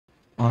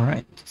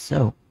Alright,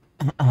 so,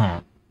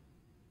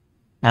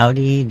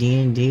 howdy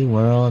D&D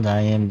world, I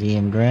am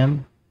DM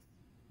Grimm,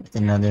 with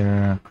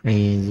another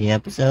crazy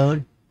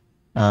episode.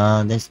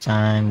 This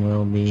time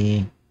will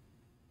be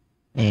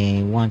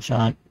a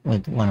one-shot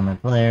with one of my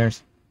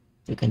players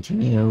to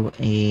continue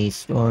a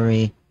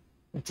story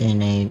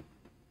within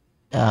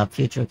a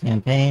future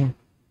campaign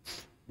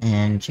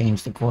and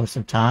change the course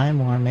of time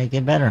or make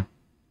it better,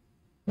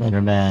 good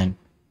or bad.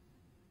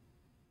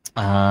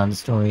 The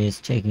story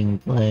is taking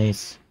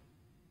place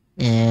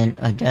in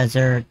a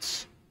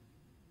desert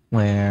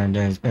where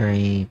there's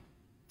very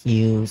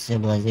few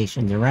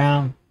civilizations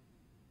around,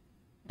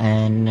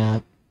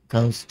 and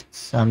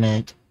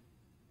Ghostsummit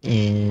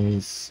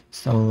is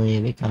slowly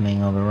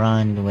becoming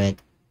overrun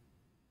with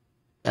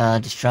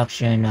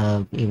destruction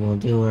of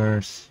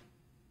evildoers,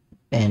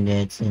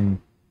 bandits, and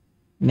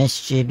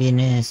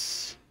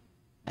mischievousness,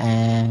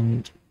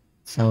 and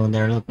so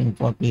they're looking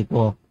for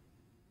people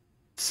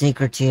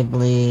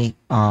secretively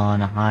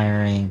on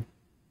hiring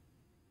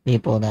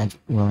people that's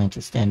willing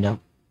to stand up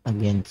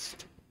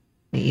against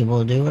the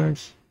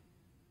evildoers.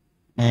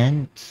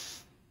 And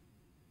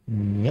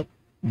yep,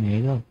 there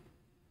you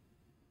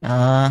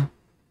go.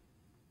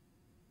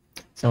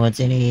 So it's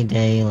any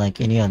day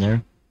like any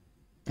other,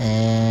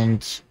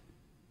 and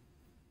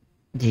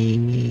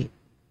the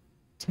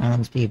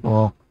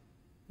townspeople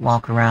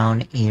walk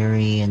around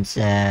eerie and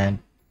sad,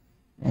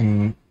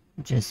 and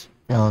just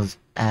feels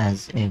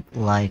as if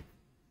life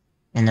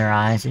in their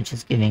eyes is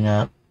just giving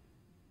up,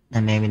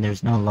 and maybe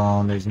there's no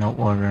law, there's no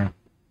order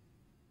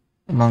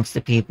amongst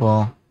the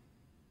people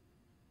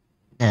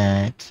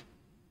that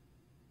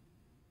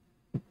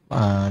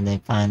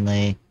they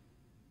finally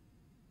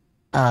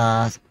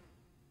uh,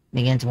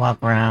 begin to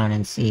walk around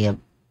and see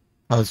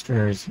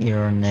posters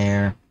here and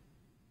there,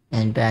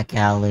 in back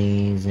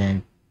alleys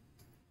and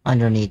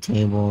underneath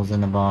tables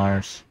in the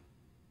bars.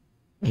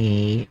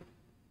 A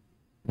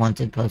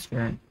wanted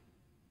poster.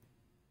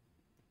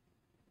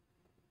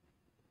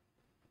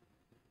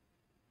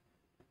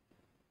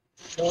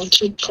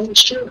 Wanted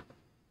poster?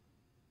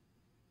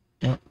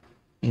 Yep,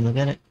 you look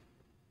at it.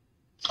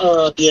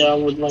 Yeah, I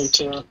would like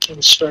to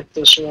inspect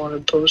this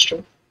wanted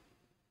poster.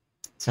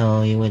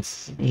 So you would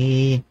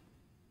see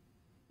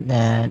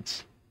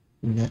that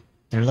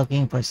they're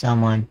looking for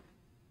someone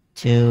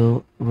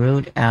to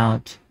root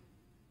out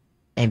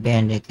a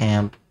bandit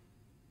camp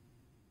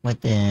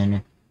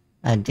within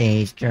a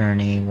day's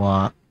journey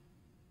walk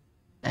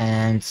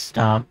and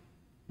stop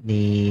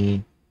the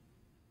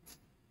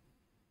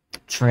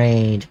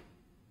trade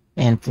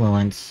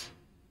influence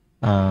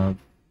of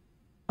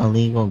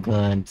illegal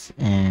goods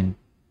and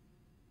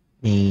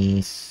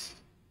the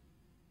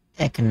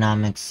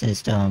economic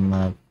system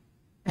of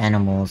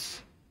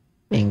animals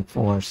being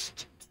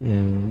forced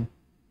to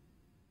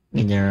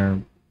either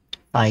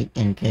fight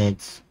in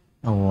pits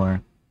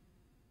or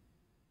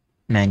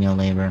manual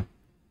labor.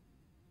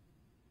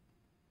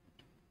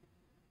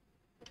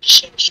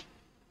 Seems,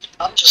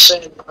 I'm just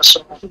saying to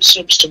myself, it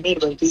seems to me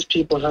like these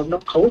people have no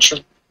culture.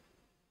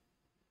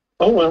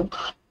 Oh well.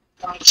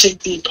 I take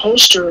the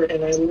poster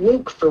and I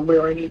look for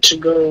where I need to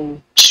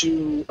go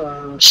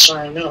to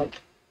sign up.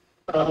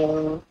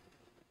 Uh,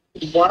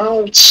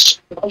 whilst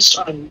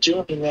I'm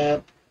doing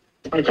that,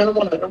 I kind of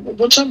want to.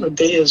 What time of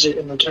day is it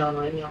in the town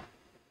right now?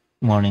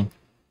 Morning.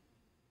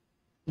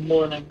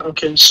 Morning.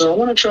 Okay, so I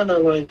want to try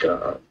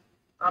to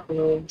I don't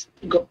know,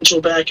 go into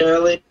a back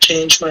alley,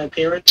 change my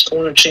appearance. I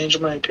want to change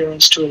my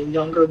appearance to a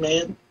younger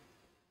man,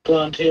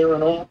 blonde hair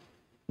and all.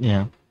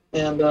 Yeah.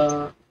 And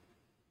yeah,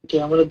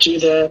 I'm gonna do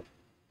that.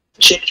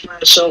 Change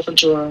myself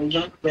into a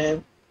young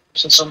man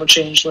since I'm a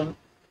changeling,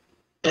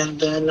 and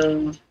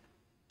then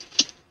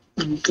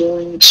I'm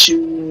going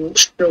to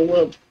show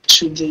up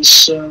to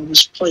this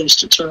place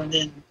to turn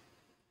in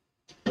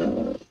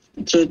uh,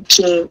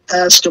 to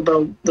ask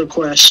about the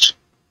quest.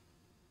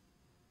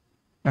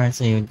 Alright,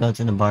 so you would go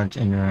to the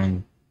bartender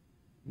and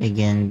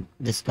begin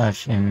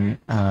discussion.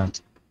 I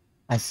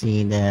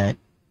see that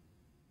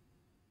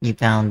you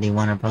found the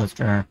winner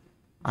poster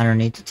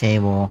underneath the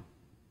table.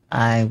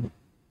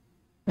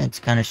 It's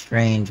kind of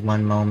strange.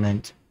 One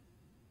moment,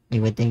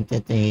 you would think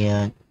that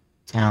the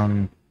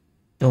town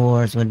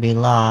doors would be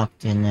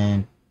locked, and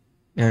then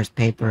there's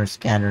paper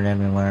scattered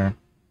everywhere.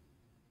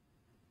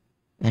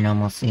 It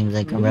almost seems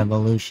like a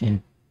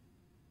revolution.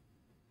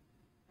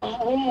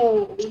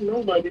 Oh,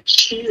 nobody's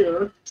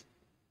here.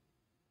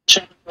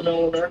 Tavern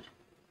owner.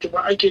 Do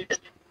I get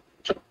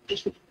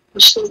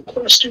this little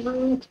question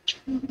room?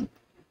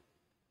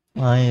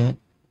 Well,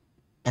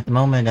 at the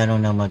moment, I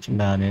don't know much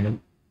about it.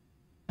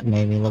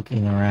 Maybe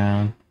looking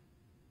around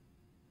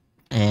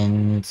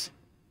and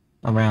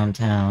around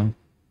town,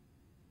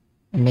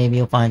 and maybe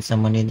you'll find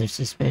someone either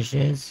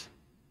suspicious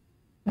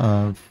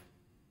of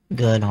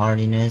good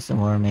hardiness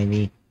or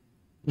maybe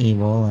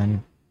evil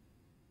and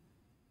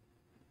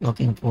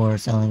looking for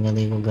selling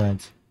illegal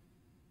goods.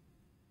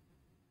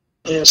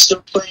 Yeah,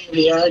 still playing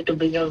the act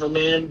of a younger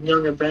man,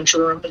 young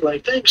adventurer. I'm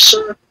like, thanks,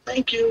 sir.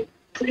 Thank you.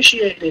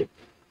 Appreciate it.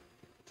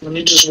 And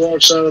he just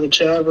walks out of the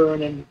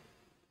tavern and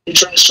he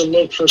tries to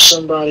look for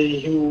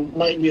somebody who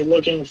might be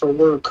looking for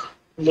work,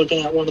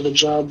 looking at one of the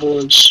job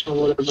boards or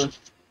whatever.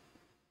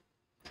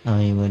 So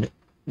he would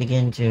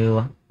begin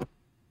to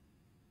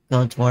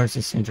go towards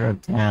the center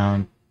of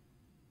town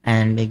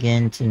and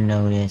begin to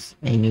notice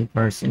a new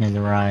person has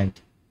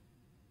arrived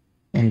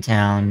in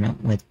town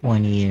with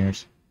pointy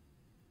ears,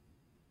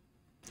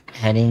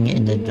 heading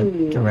in the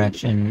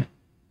direction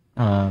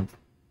of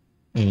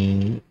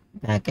a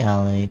back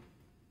alley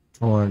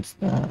towards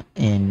the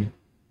inn.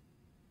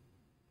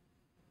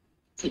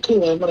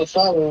 Cool, I'm gonna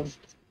follow him.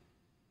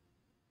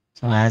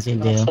 So as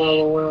you I'll do,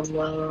 follow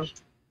him.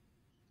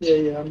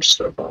 Yeah, I'm just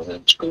gonna follow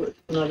him. Screw it.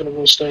 I'm not gonna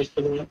go stay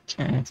for that.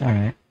 it's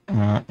alright.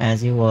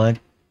 As you would,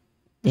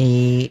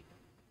 the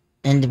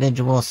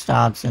individual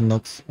stops and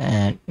looks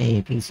at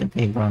a piece of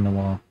paper on the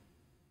wall.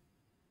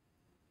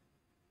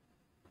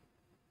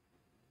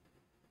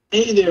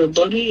 Hey there,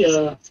 buddy.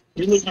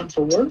 You looking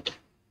for work?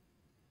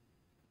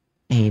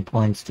 He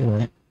points to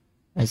it.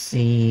 I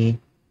see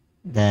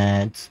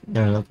that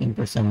they're looking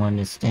for someone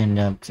to stand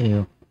up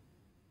to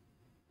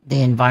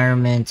the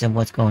environment of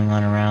what's going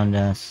on around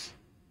us.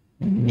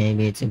 And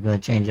maybe it's a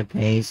good change of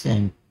pace,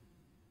 and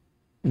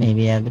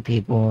maybe have the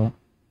people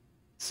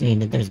see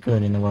that there's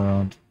good in the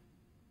world.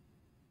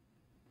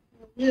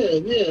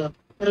 Yeah.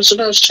 It's a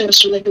nice chance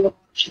to make a little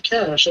extra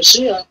cash. I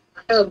see. I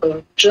have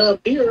a job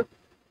here.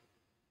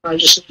 I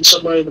just need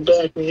somebody to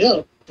back me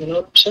up. You know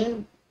what I'm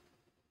saying?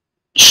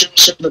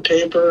 Shows him the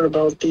paper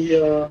about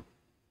the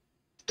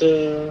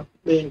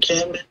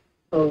encampment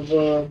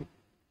of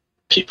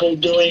people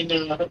doing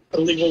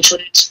illegal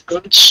trades in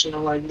goods. You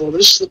know, like, well,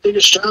 this is the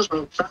biggest job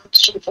I've found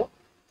so far.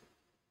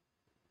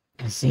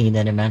 I see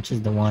that it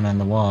matches the one on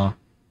the wall.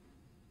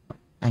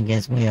 I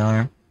guess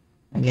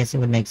it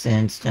would make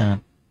sense to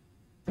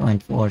join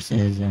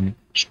forces and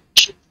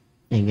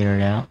figure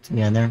it out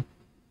together.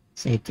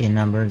 Safety in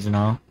numbers and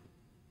all.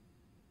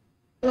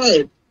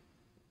 Right.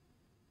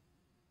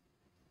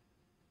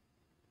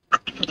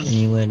 And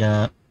he would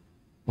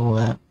pull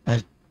up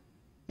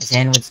his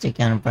hand would stick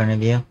out in front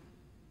of you,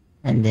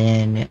 and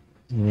then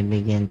he would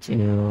begin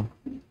to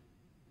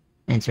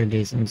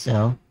introduce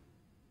himself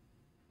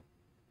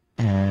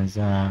as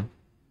let's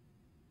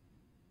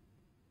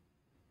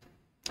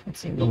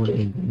see, what would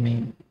be the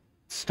name?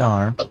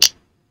 Star.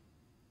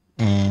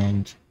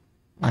 And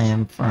I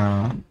am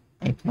from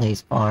a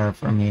place far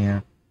from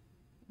here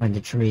where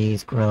the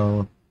trees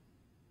grow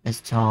as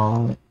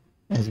tall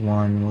as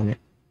one would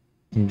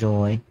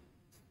enjoy.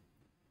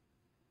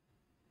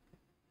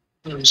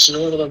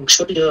 So one of them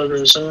tree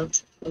huggers, huh?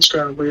 That's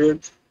kind of weird.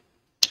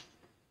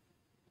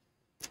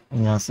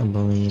 We also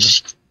believe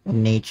that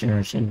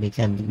nature should be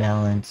kept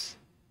balanced.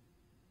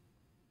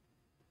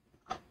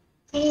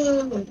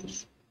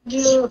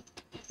 Yeah,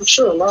 I'm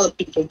sure a lot of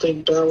people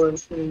think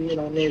balance,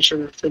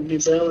 nature should be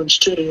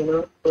balanced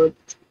too, but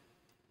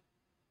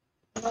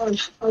I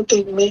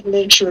think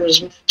nature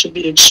is meant to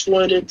be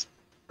exploited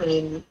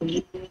and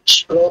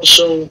used, but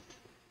also,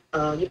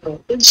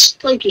 it's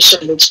like you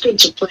said, it's good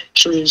to plant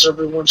trees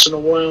every once in a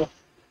while,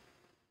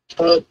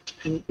 but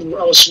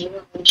also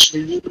we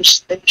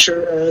use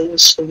nature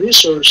as a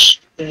resource,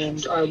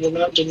 and I will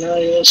not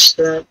deny us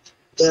that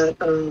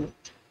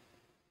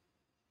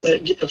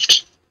that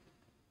gift.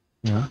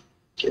 Yeah.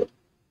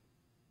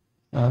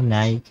 So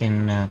now you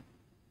can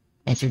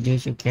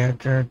introduce your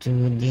character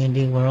to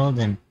D&D world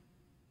and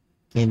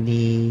give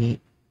the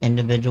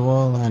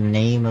individual a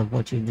name of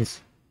what you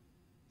just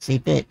see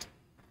fit.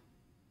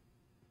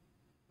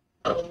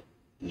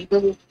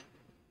 You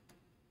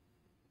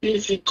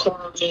if you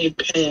call me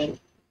Pen,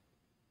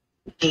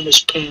 my name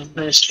is Pen.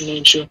 Nice to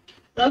meet you.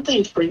 I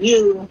think for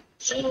you,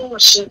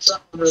 since I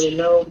don't really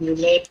know your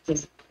name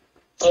and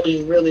all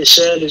you really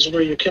said is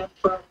where you come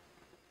from,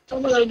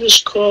 I'm gonna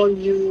just call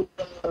you.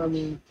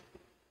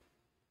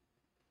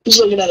 He's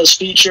looking at his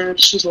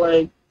features. He's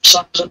like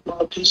sums him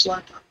up. He's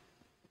like,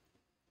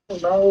 I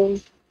don't know.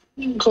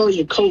 You can call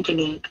you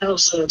Coconut.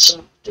 How's that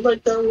sound? You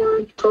like that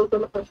word,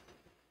 Coconut?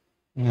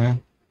 Yeah.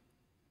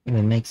 It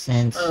would make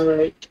sense. All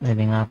right.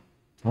 Living up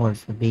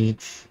towards the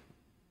beach.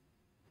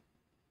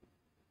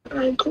 All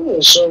right,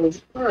 cool. So,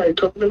 all right,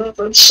 Coconut.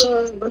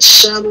 Let's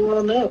saddle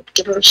on up.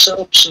 Get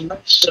ourselves a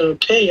nice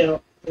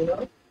payout.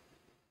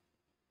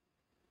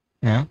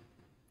 Yeah.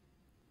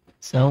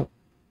 So,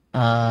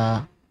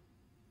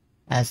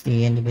 as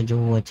the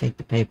individual would take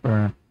the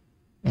paper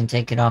and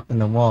take it off on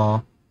the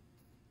wall,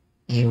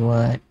 you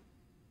would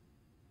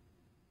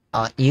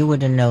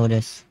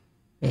notice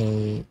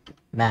a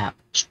map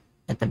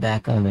at the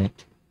back of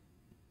it.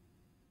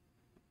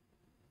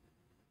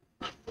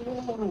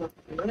 Oh,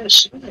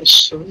 nice.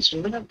 So there's a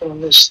map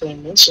on this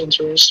thing. That's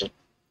interesting.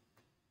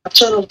 I'll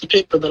turn off the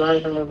paper that I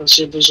have and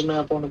see if there's a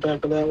map on the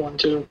back of that one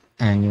too.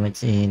 And you would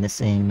see the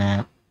same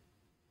map,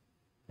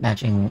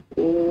 matching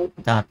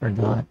dot for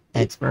dot,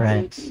 X for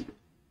X.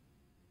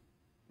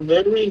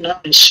 Very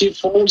nice. He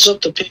folds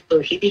up the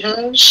paper he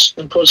has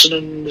and puts it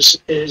in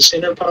his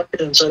inner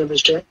pocket inside of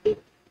his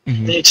jacket.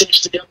 Mm-hmm. And he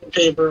takes the other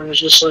paper and is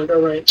just like,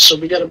 all right, so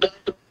we got a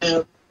backup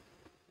map,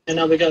 and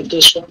now we got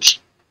this one.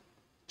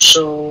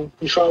 So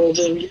we follow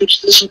them,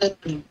 use this one,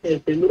 and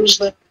if we lose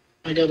them,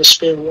 I got a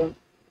spare one.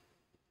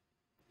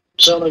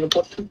 Sound like a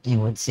plan? It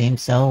would seem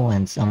so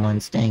when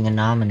someone's staying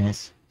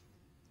anonymous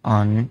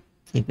on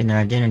keeping their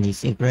identity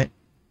secret.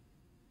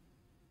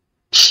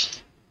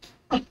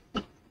 And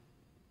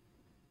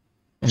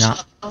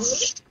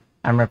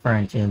I'm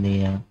referring to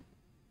the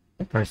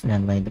person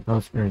that laid the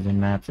posters and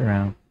maps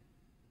around.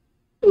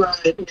 Right,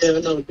 yeah,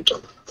 I know what you're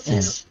talking about.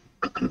 Yeah.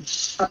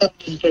 I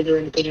haven't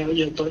figured anything out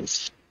yet,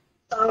 but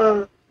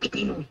I'm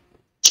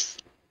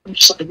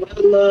just like,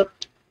 well,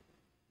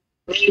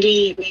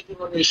 maybe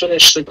when we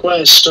finish the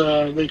quest,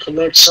 we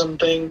collect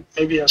something,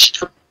 maybe a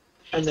sprint,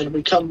 and then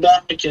we come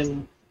back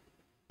and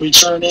we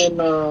turn in.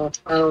 I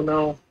don't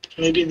know.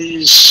 Maybe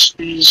these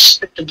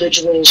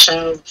individuals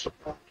have,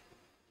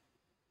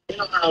 you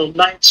know, how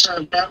knights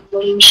have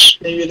battlers.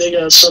 Maybe they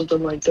got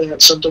something like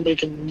that, something we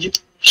can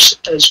use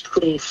as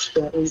proof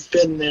that we've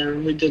been there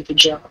and we did the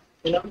job.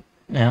 You know?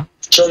 Yeah.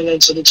 Turn it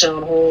into the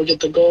town hall, get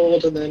the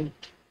gold, and then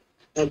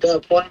at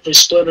that point we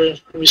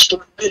split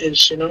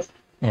ways. You know?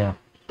 Yeah.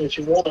 If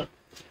you want.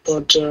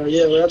 But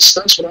yeah, that's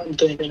what I'm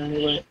thinking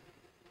anyway.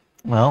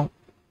 Well,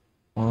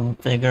 we'll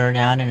figure it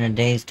out in a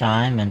day's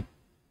time, and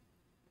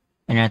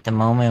at the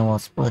moment we'll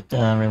split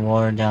the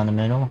reward down the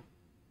middle,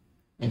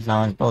 as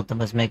long as both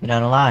of us make it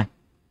out alive.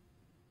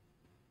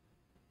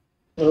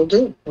 Will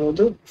do. Will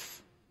do.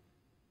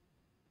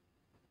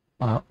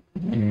 Well,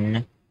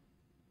 then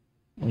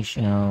we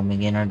shall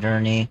begin our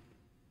journey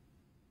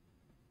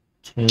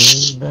to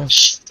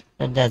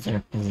the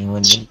desert, as you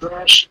would be.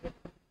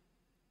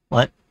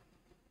 What?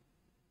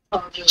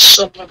 I'm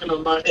looking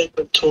at my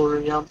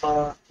inventory.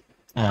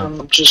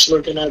 I'm just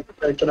looking at the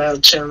fact that I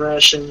have 10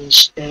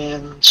 rations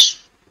and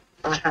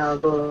I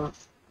have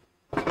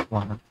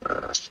Water.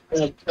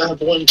 I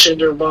have one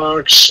tinder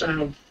box, I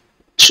have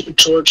 2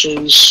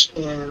 torches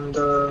and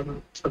a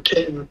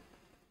pin.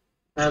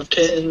 I have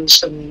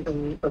pins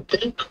and I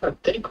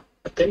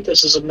think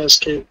this is a mess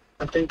kit.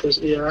 I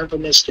have a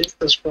mess kit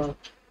as well.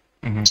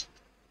 Mm-hmm.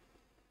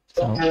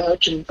 So I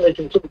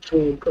can cook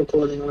food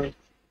accordingly.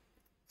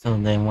 So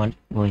then what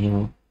will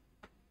you...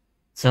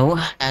 So,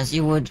 as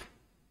you would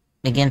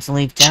begin to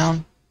leave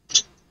town,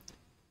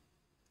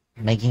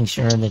 making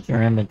sure that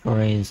your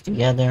inventory is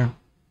together,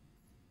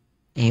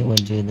 you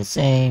would do the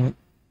same,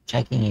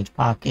 checking each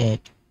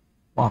pocket,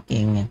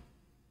 walking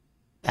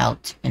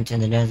out into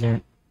the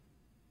desert,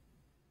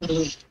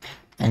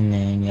 and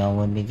then y'all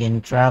would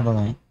begin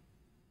traveling.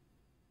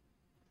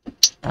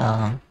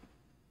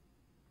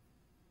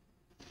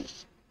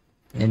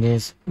 It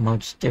is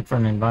much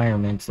different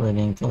environments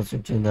living closer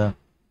to the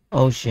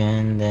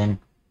ocean than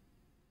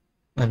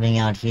living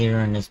out here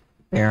in this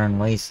barren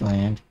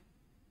wasteland.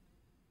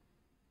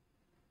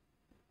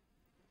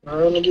 I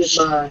only get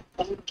by.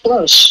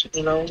 Plus,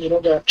 you know, you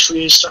don't got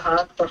trees to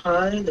hide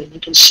behind, and you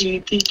can see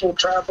people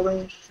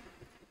traveling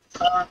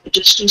a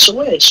distance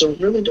away. So it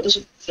really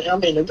doesn't. I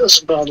mean, it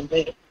doesn't bother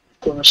me. Of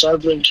course,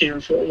 I've lived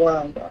here for a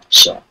while now,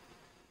 so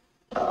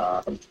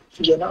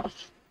you know,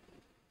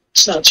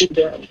 it's not too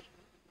bad.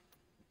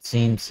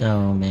 Seems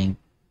so, being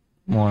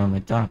more of a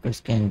darker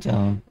skin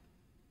tone.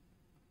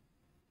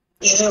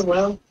 Yeah,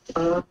 well,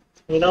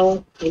 you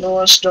know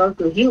us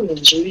darker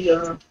humans, we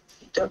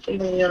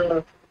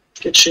definitely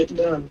get shit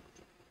done.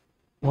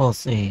 We'll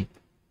see.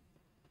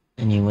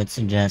 And you would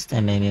suggest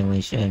that maybe we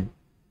should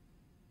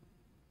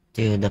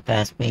do the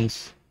fast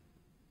pace?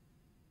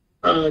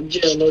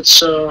 Yeah, let's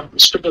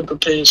pick up the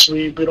pace.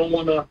 We don't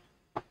wanna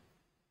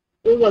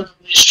we want to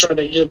at least try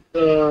to get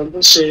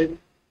let's see,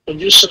 when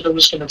you said it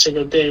was gonna take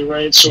a day,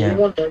 right? So we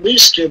want to at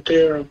least get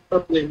there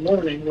early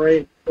morning,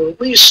 right? Or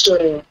at least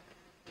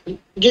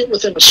get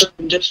within a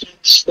certain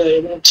distance that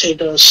it won't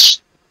take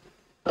us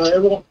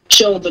it won't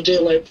kill the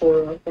daylight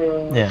for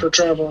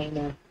traveling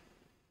there.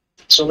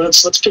 So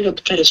let's pick up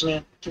the pace,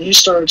 man. He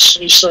starts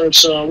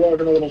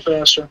walking a little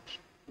faster.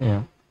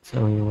 Yeah.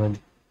 So you would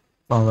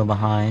follow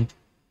behind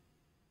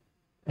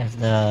as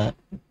the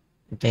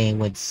day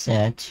would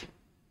set.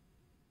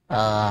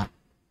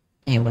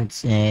 He would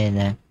say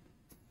that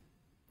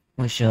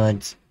we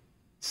should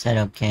set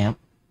up camp,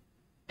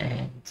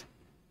 and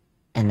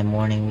in the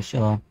morning we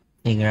shall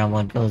figure out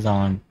what goes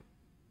on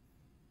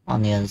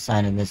the other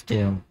side of this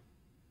too.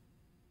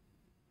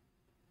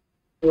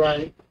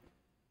 Right.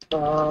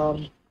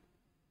 I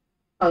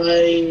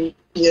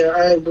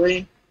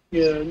agree.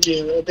 Yeah,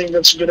 I think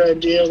that's a good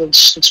idea.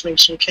 Let's make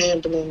some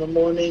camp, and in the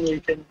morning we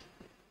can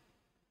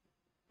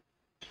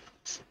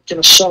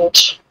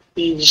assault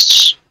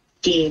these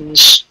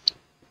fiends.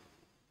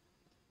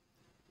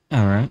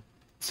 Alright.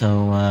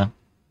 So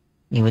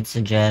you would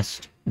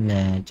suggest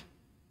that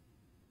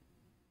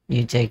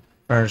you take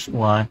first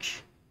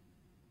watch,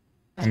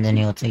 and then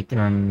you'll take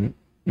the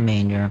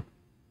remainder.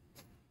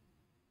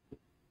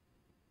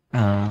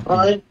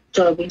 Alright,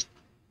 copy.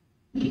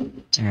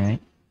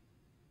 Alright.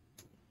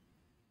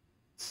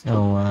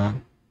 So, I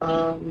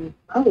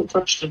have a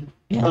question.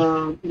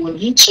 Yeah. When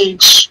he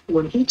takes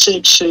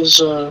his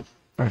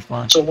first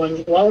watch. So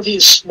while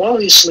he's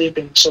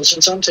sleeping, so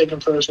since I'm taking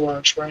first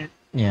watch, right?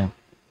 Yeah.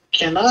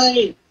 Can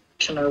I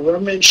can I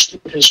rummage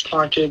through his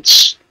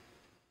pockets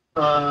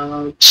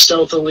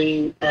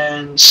stealthily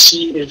and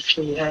see if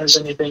he has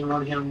anything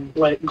on him,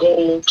 like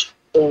gold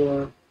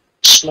or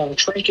small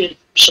trinket of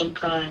some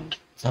kind?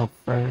 So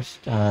first,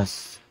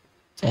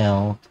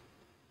 stealth.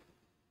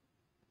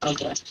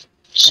 Okay.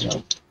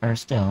 So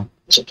First stealth.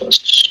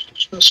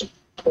 that's a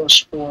plus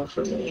 4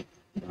 for me.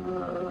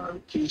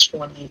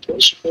 D20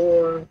 plus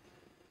 4.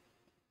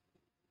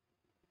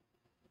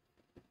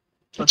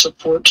 That's a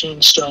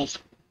 14 stealth.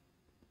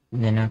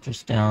 And then after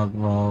stealth,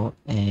 roll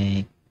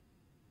a,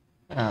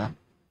 let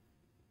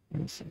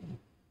me see.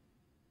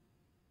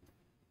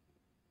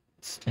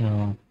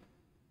 Still,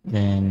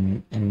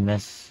 then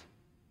investigation.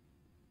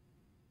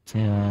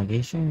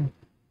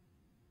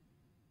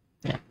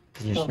 Yeah,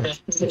 because you're Okay.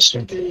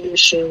 searching.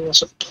 Investigation,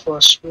 that's a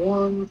plus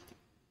 1.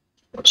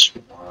 Plus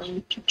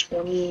 1 to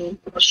 20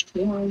 plus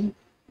 1.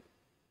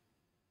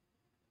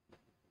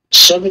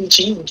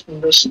 17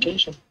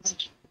 investigation.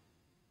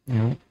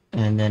 Yeah.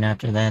 And then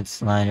after that,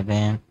 sleight of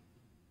hand.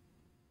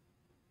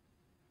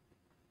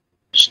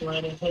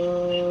 Sleight of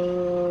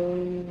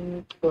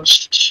hand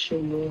plus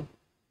 2.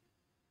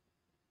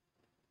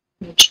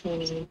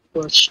 20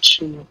 plus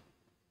 2.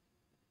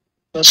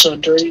 That's a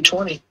dirty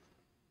 20.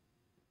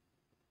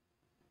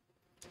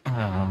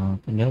 Oh,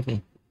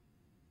 Pinocchio.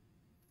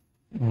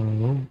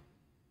 Oh,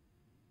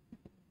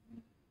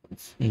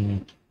 let's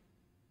see.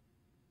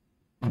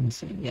 Let me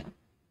see, yeah.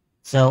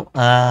 So,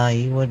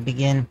 you would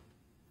begin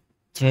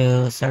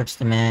to search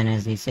the man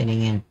as he's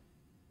sitting in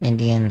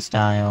Indian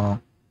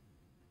style,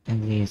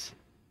 and he's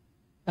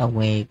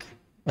awake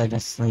but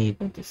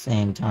asleep at the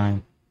same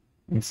time,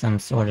 in some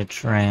sort of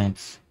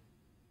trance.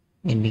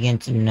 You begin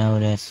to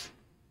notice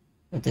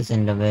that this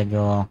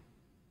individual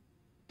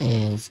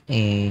is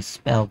a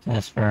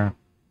spellcaster,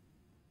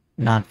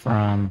 not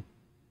from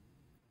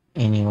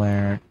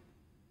anywhere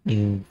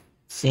you've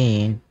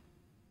seen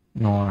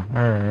nor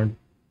heard.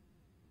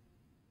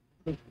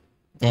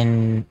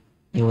 Then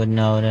you would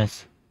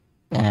notice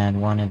that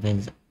one of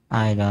his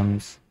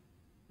items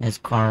has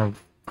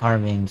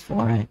carvings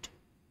for it,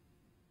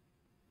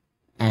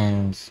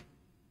 and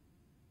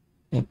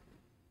it,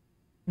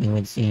 it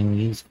would seem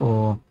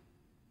useful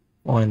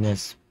for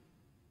this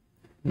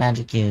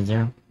magic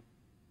user.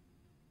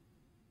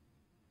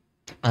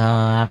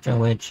 After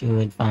which you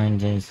would find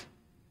his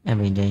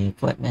everyday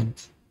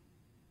equipment.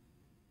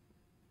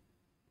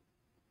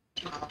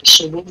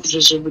 So what would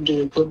his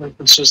everyday equipment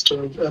consist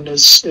of? And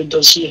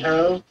does he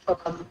have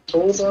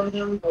gold on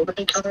him of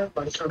any kind?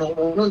 Like, I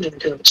don't even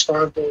care if it's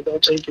 5 gold, I'll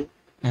take it.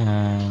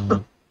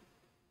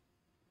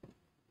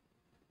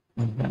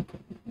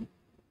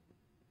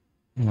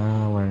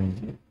 Where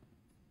is it?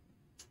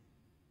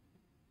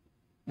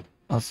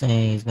 I'll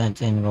say he's got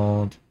 10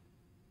 gold.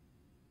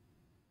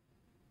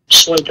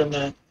 Swiping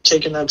that,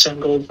 taking that 10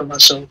 gold for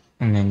myself.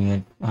 And then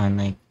you'd find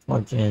like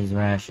torches,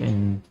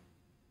 rations,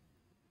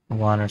 a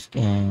water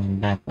skin,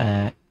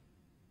 backpack.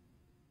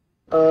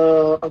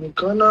 I'm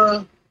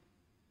gonna.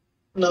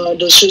 Now,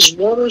 does his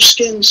water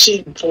skin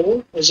seem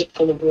full? Is it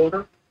full of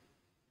water?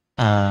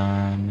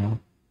 No.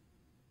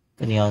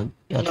 Cause y'all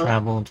No.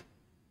 traveled.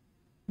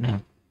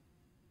 No.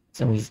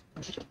 So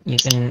you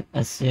can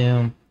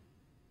assume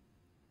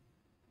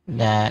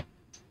that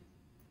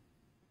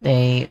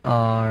they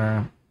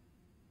are,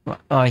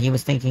 or he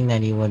was thinking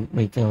that he would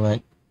refill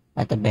it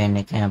at the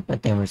bandit camp,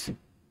 but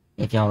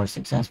if y'all were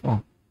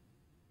successful.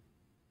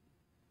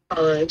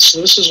 Alright,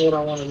 so this is what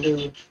I want to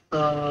do.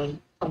 I'm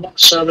going to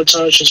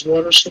sabotage his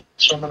water skin,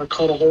 so I'm going to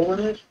cut a hole in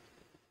it.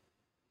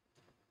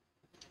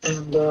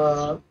 And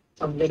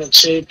I'm going to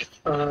take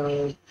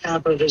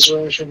half of his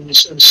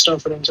rations and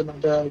stuff it into my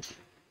bag.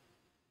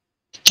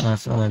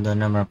 So the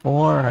number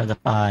 4 or the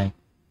 5?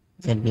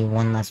 It'd be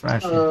one less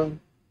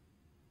ration.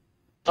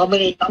 How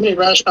many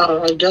rations?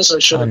 I guess I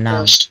should have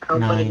asked. How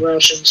 9. many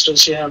rations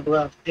does he have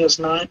left? He has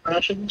 9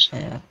 rations?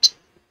 Yeah.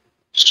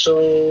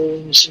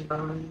 So,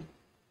 9,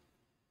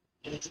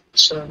 8,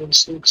 7,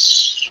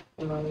 6,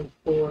 5,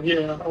 4.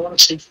 Yeah, I want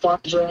to take 5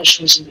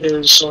 rations of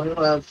his, so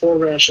he'll have 4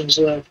 rations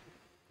left.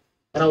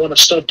 And I want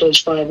to stuff those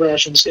 5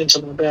 rations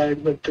into my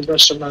bag with the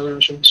rest of my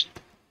rations.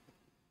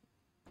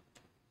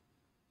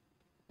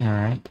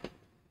 Alright.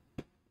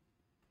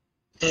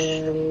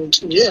 And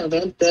yeah,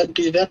 that'd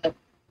be that.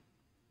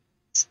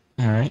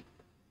 Alright.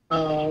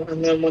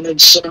 And then when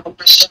it's I'm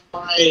gonna set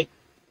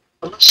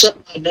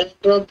my bag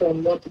up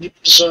on one of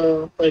these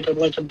like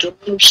a dune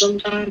of some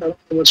kind. I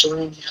don't know what's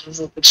around here. I don't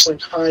know if it's like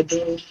high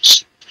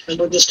dunes, and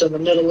we're just in the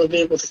middle of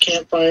it with a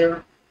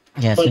campfire.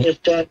 Yes. But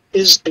if that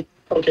is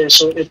okay,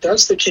 so if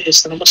that's the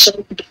case, then I'm gonna set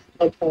my bag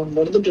up on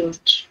one of the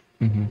dunes,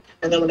 Mm-hmm.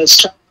 and then when it's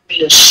time for me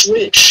to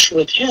switch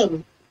with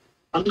him,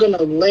 I'm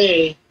gonna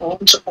lay on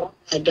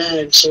my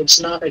bag so it's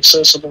not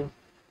accessible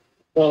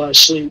while I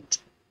sleep.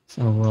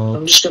 So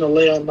I'm just gonna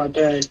lay on my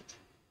bag.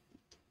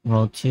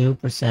 Roll 2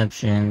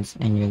 perceptions,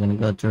 and you're gonna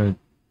go through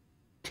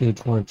 2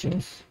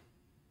 torches.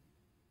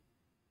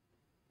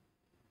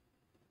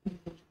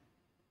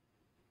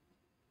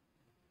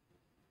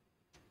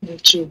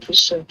 Two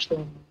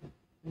perception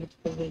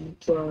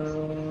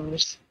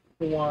plus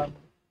 1.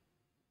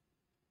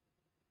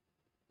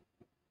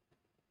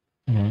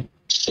 Alright.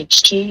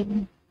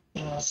 16.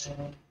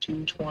 And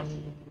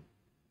 220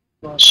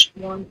 plus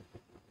 1.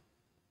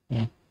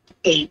 Yeah.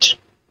 8.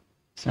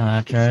 So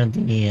after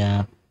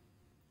the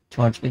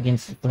torch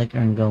begins to flicker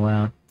and go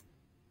out,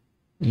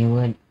 you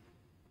would,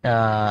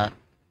 as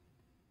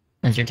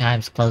your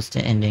time's close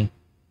to ending,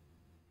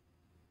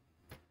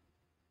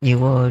 you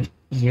would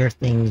hear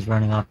things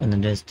running off in the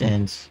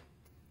distance,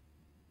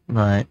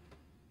 but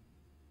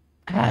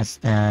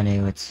past that,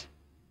 it's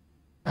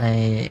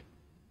a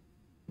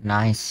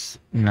nice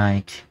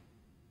night.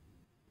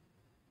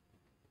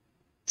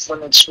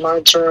 When it's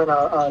my turn,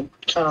 I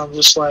kind of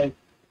just like,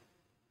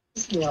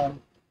 you know,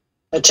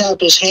 I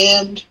tap his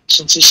hand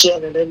since he's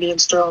sitting in Indian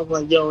style. I'm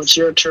like, yo, it's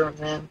your turn,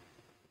 man.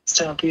 It's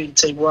time for you to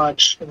take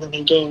watch. And then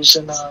he goes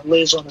and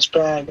lays on his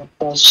bag and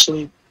falls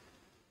asleep.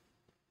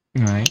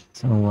 Alright,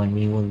 so what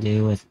we will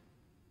do is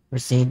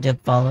proceed to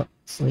fall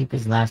asleep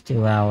his last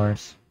 2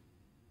 hours,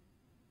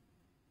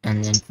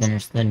 and then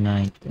finish the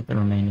night with the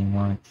remaining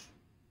watch.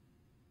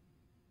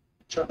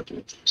 Try to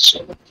do this.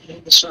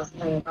 So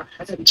I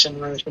had 10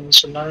 rations,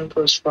 so 9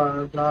 plus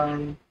 5,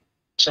 9,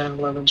 10,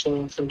 11,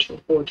 12,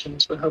 13, 14.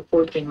 So I have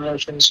 14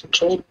 rations in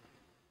total.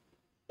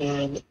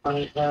 And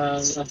I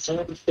have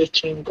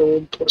 15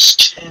 gold plus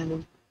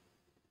 10.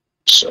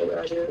 So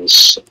that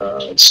is,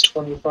 it's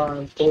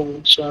 25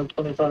 gold. So I have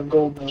 25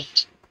 gold now.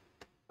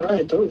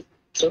 Alright, dope.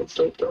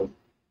 Dope.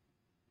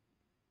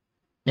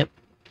 Yep.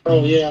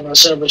 Oh yeah, and I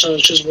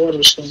sabotaged his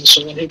water skin,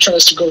 so when he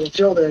tries to go and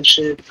kill that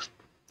shit.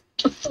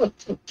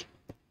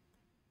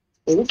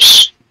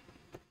 Oops.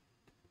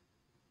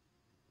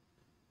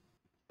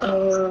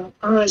 Alright,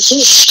 cool.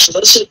 So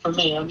that's it for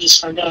me. I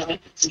got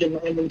to get my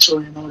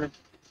inventory in order.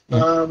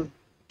 Yep.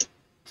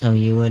 So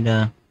you would,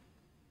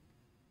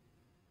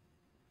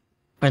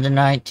 for the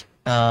night,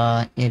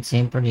 it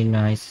seemed pretty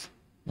nice,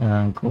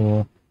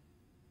 cool.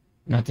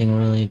 Nothing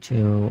really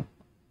too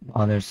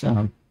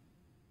bothersome.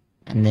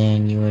 And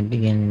then you would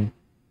begin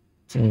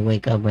to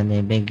wake up with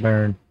a big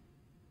bird,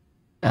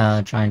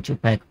 trying to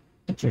peck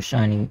at your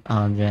shining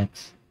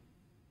objects.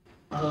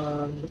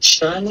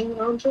 Shining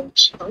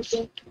objects?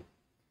 Okay.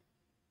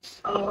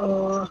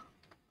 Huh.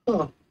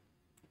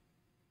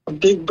 A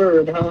big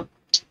bird, huh?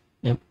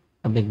 Yep,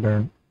 a big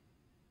bird.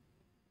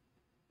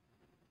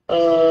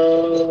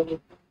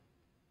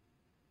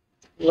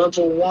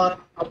 Level 1,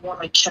 I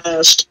want to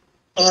cast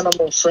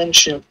Animal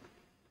Friendship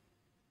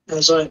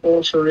as I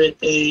offer it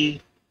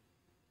a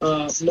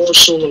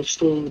morsel of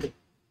food.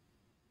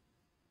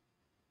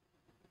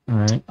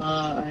 Alright.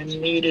 I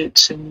needed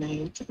to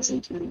make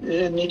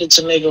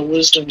a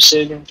wisdom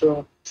saving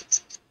throw.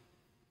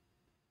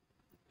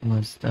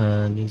 What's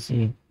the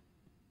DC?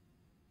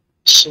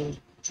 So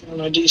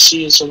my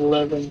DC is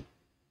 11.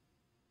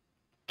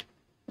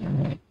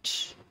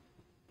 Alright.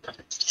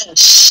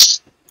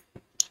 Yes.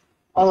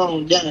 Oh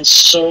yes.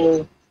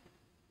 So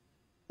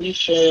he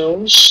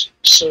fails.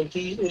 So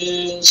he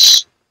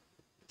is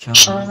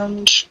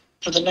charmed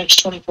for the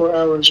next 24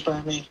 hours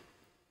by me.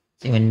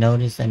 So you would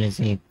notice that it's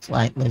a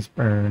flightless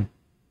bird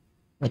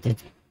with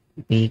its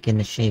beak in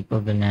the shape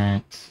of an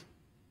axe.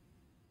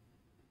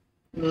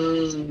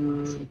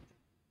 Can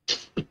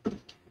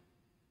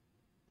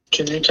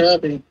you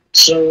copy?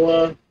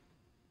 So,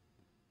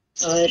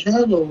 I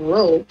have a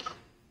rope.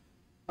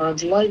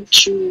 I'd like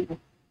to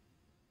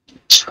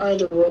tie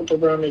the rope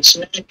around its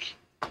neck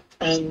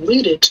and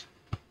lead it.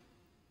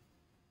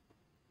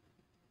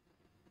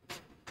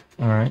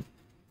 Alright.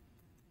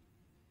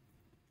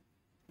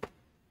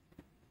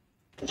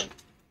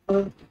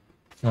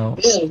 So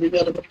yeah, we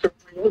gotta make our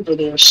way over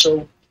there.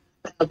 So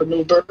I have a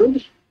new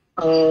bird.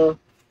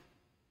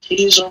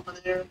 He's over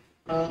there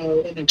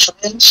in a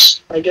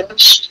trance, I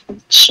guess.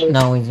 So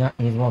no, he's not.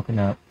 He's woken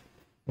up.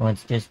 Well,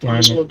 it's just during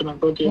he's woken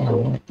up. Okay, yeah,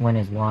 cool. when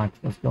his watch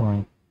was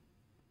going.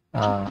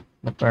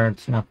 The bird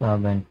snuck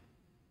up and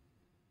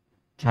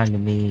tried to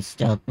be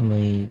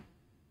stealthily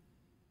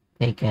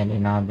pick at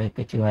an object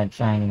that you had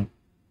shining,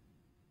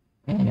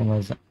 and it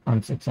was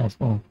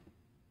unsuccessful.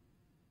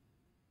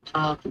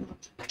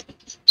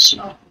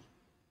 So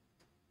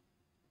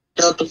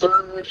got the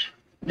bird,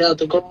 got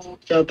the gold,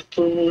 got the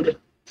food,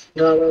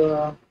 got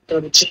a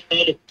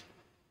teammate.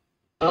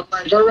 I'm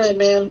like, all right,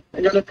 man,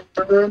 I got a new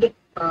bird.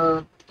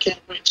 Can't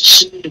wait to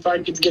see if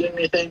I can get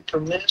anything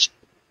from this.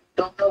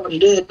 Don't know what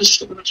it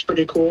is. It looks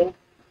pretty cool.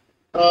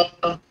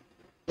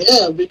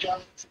 Yeah, we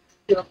got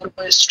a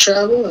place to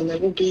travel, and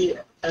then we'll be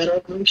at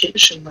our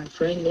location, my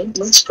friend.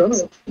 Let's go.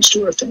 Let's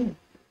do our thing.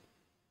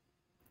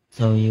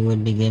 So you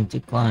would begin to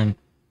climb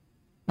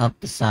up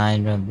the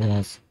side of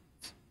the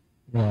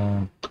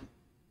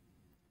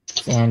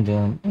sand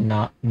dune and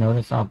not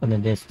notice off in the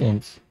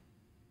distance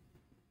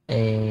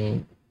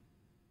a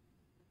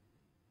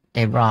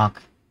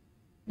rock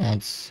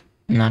that's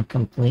not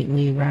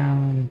completely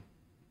round,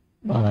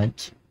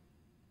 but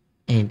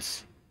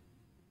it's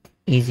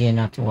easy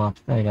enough to walk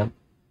straight up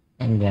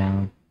and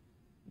down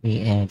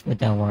the edge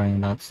without worrying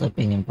about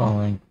slipping and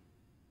falling.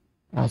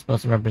 It's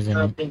supposed to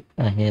represent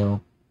a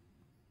hill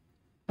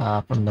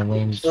from the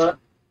winds.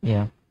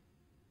 Yeah.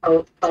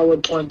 I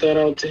would point that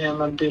out to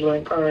him. I'd be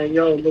like, all right,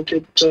 yo, look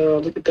at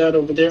that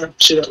over there.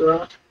 See that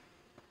rock?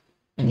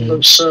 It And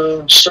looks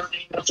starting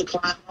to have to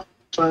climb up,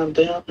 climb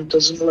down. It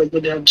doesn't look like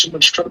we'd have too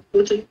much trouble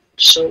with it.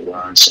 So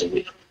I'd say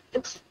we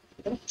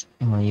yeah.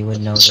 well, you would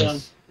So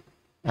notice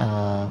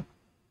uh,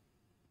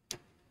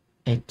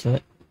 it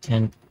took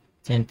 10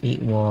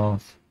 feet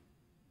walls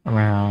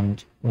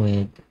around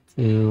with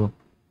two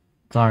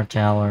guard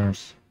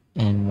towers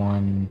and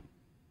one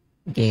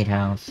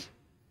gatehouse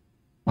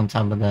on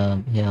top of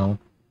the hill.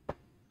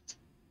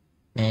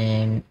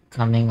 And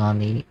coming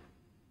on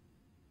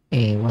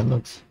what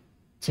looks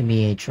to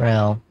be a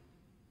trail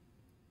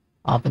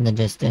off in the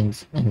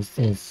distance is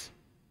this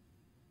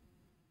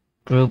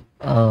group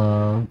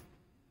of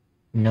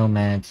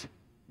nomads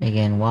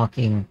began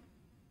walking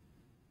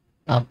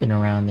up and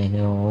around the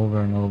hill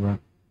over and over,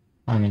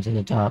 climbing to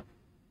the top,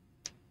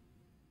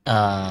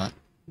 uh,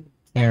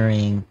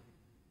 carrying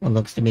what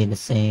looks to be the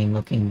same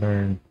looking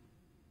bird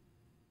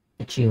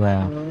that you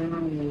have.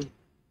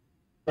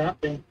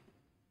 happy.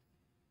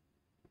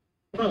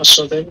 Oh,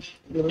 so they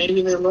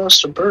maybe they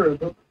lost a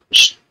bird.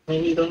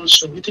 Maybe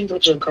those. You think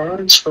those are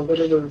guards for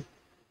whatever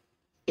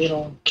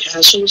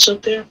castles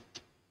up there?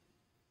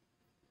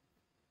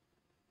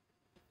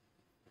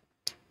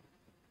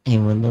 He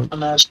would look,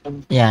 I'm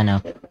asking. yeah, I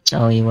know.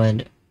 So he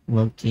would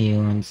look to you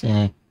and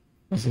say,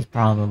 this is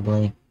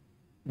probably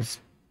the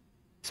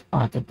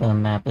spot that the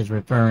map is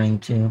referring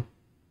to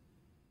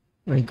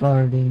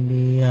regarding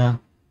the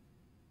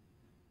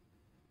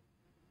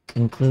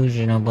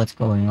conclusion of what's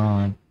going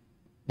on.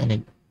 That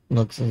it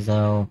looks as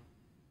though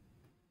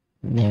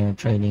they're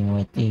trading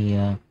with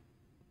the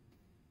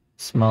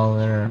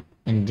smaller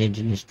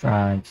indigenous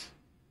tribes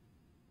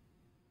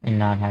and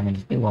not having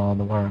to do all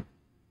the work.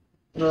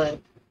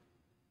 Right.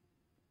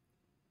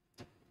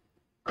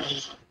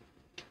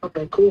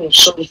 Okay, cool.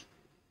 So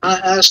I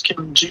asked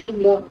him, do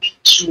you want me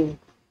to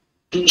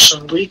do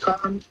some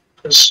recon?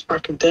 Because I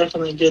could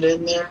definitely get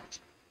in there.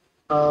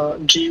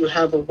 Do you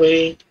have a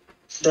way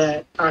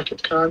that I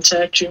could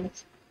contact you,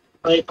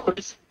 like quick,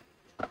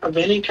 of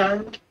any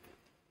kind?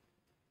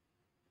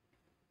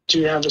 Do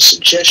you have a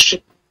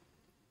suggestion?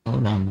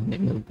 Hold on, let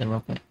me move the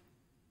rocket.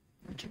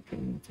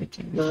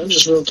 No, I'm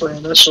just role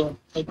playing. That's all.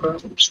 No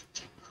problems.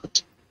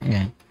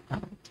 Okay.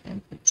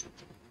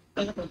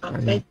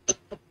 Okay.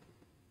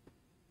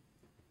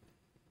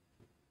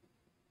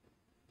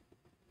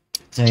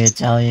 So he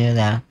tell you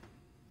that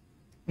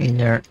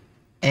either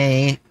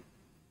A,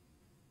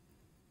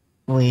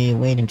 we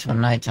wait until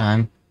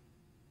nighttime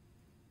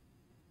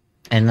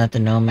and let the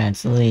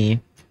nomads leave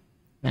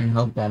and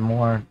hope that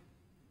more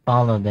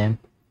follow them,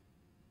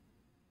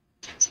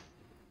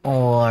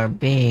 or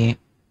B,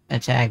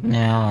 attack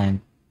now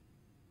and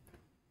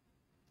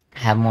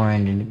have more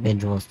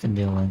individuals to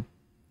deal with.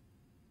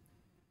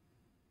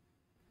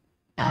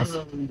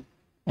 Um,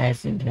 I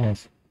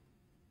suggest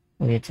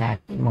we attack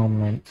the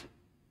moment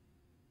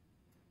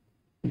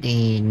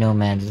the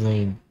nomads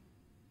leave.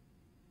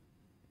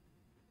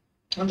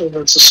 I think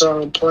that's a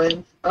solid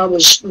plan. I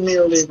was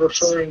merely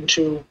referring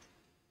to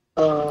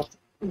uh,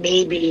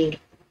 maybe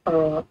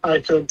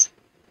I could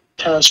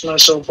pass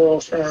myself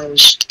off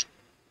as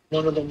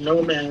one of the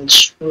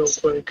nomads real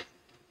quick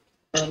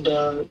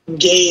and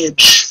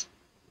gauge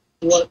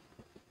what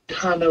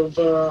kind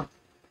of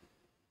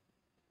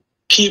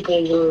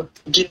people we're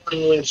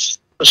dealing with,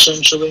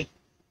 essentially.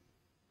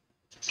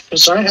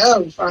 Because I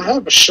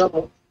have a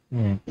shovel.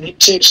 Yeah. And he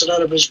takes it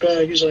out of his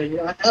bag. He's like,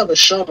 I have a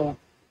shovel.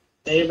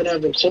 I even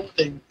have the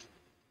clothing.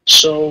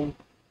 So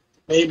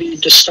maybe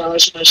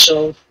disguise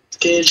myself,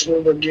 gauge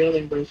what we're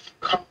dealing with,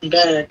 come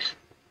back,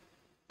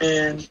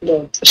 and,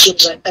 well, as soon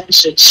as I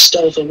exit,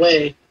 stealth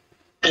away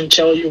and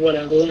tell you what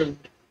I've learned.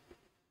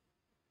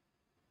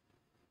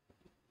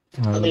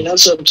 I mean,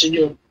 that's up to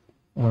you.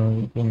 Or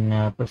you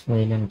can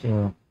persuade him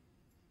to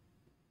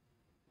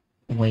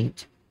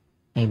wait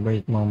a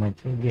brief moment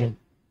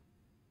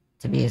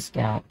to be a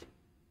scout.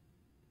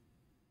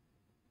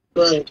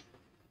 Right.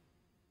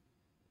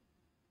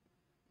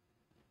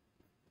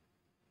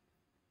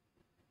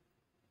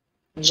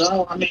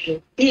 So, I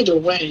mean, either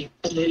way,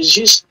 and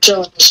he's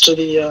telling this to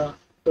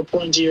the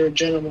pointy-eared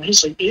gentleman.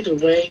 He's like, either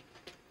way,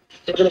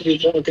 they're going to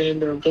be walking in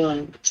there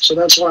blind. So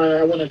that's why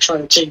I want to try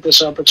to take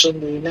this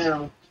opportunity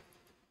now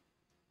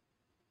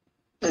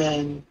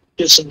and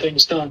get some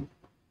things done.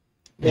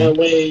 Yeah. That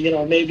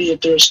way, maybe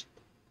if there's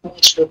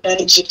multiple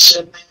exits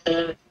in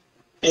there,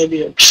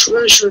 maybe a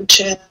treasure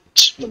tent,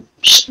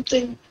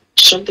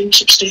 something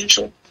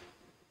substantial.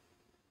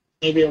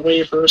 Maybe a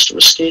way for us to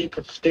escape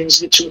if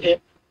things get too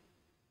hit.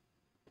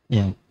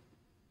 Yeah.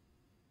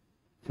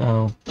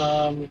 So,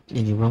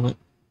 did you roll it?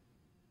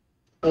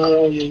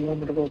 Oh yeah, you want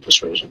me to roll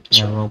persuasion?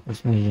 Yeah, roll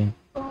persuasion.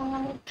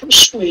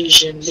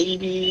 Persuasion,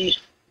 baby.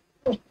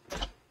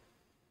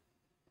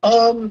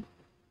 I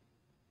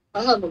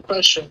have a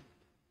question.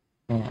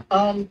 Yeah.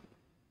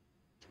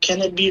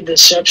 Can it be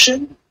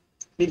deception?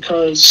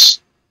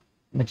 Because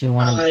But you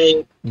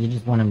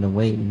just want him to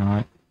wait,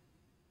 not.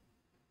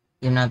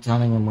 You're not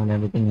telling him what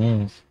everything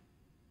is.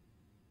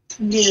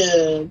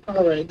 Yeah,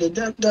 all right,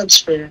 that's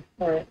fair.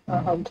 All right,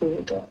 I'm cool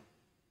with that.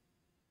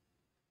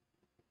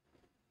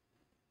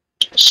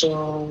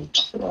 So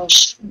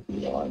plus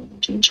one,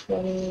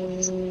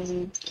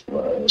 d20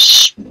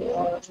 plus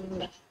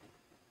one.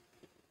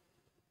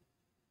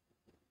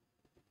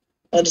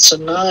 And it's a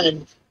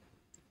 9.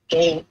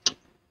 Damn.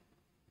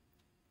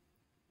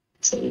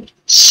 It's a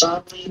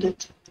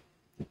solid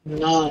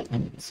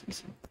 9.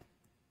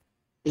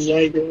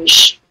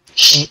 Yikers.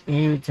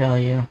 You tell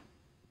you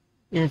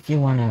if you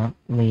want to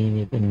leave,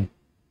 you can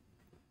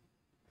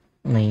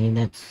leave.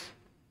 It's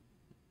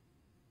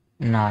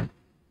not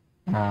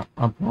a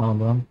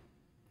problem.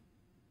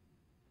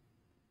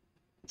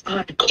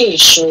 Alright, cool.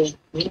 So,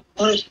 you know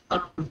what?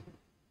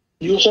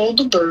 You hold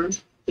the bird.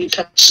 He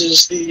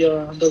passes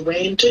the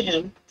rein to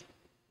him,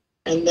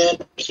 and then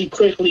he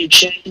quickly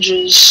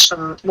changes.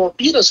 Well,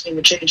 he doesn't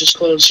even change his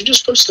clothes. He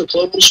just puts the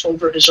clothes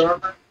over his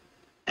armor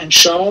and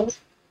shawl,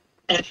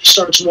 and he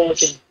starts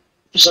walking.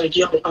 He's like,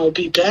 "Yo, I'll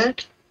be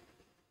back."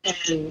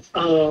 And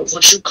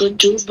what you could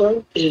do,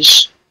 bro,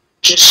 is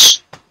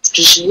just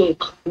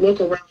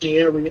look around the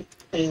area,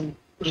 and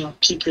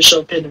keep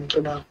yourself hidden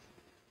for now.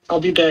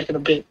 I'll be back in a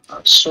bit.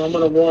 So I'm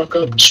gonna walk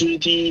up to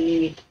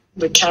the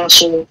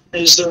castle.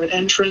 Is there an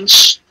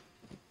entrance?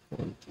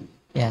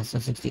 Yeah, so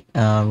 60.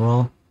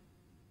 Roll.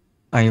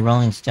 Are you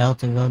rolling stealth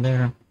to go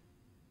there?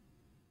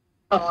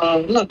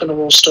 I'm not gonna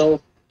roll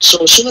stealth.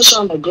 So as soon as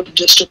I'm a good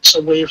distance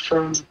away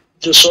from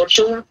the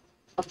sorcerer,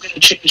 I'm gonna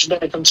change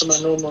back into my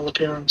normal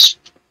appearance.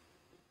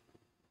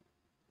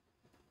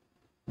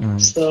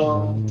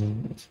 So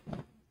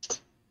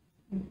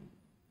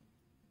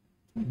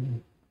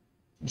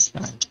It's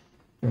fine.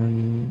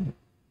 30,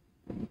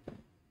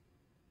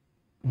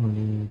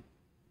 40,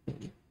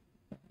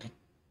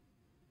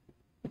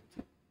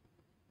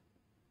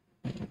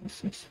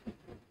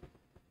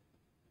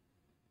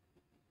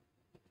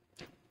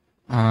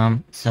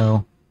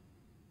 so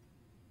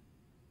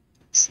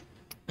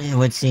you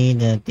would see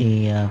that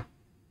the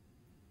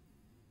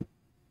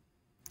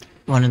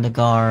one of the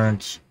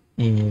guards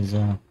is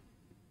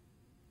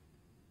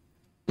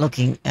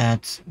looking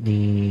at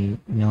the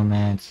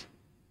nomads,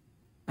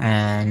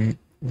 and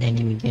then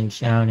he begins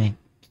shouting,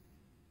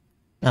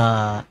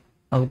 uh,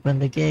 open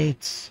the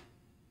gates.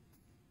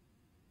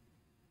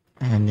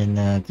 And then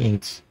the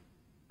gates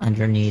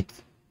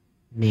underneath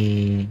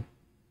the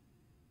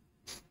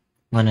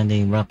one of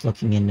the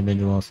rough-looking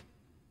individuals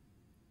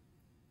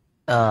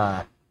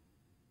uh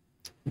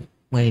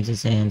waves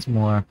his hands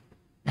more,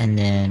 and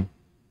then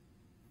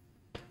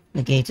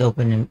the gates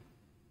open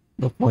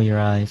before your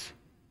eyes.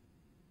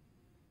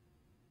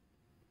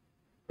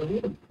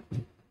 I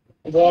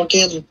walk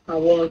in. I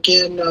walk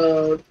in.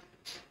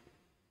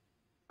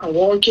 I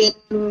walk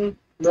in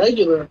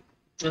regular.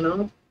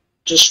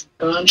 Just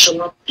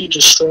nonchalantly,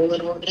 just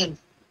strolling on in,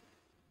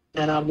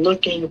 and I'm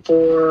looking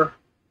for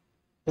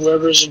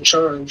whoever's in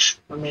charge.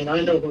 I mean,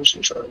 I know who's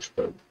in charge,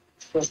 but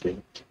fuck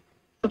it.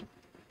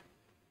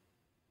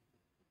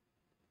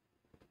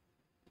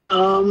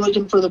 I'm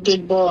looking for the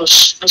big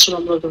boss. That's what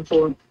I'm looking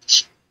for.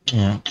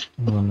 Yeah.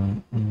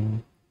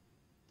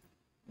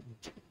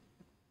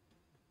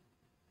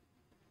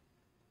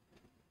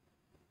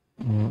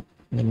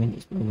 Let me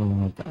just move a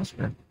little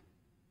faster.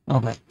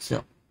 Okay,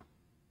 so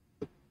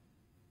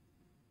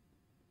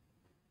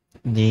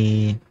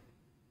the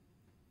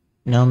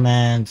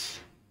nomads,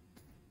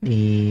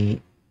 the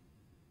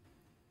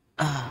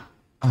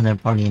other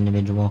party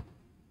individual,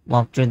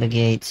 walk through the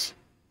gates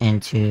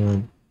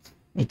into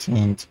a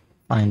tent,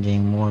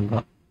 finding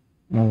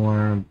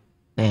more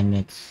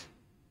bandits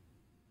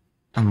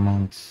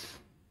amongst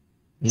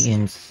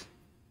the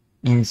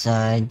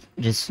inside,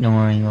 just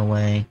snoring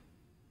away.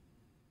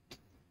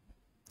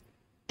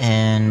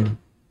 And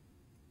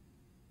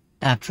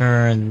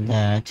after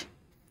that,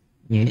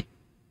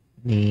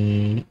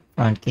 the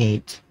front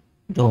gate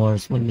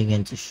doors would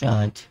begin to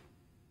shut.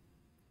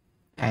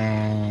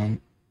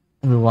 And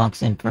who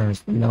walks in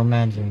first? The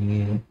nomads or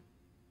you?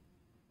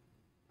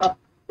 Uh,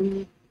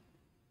 hmm.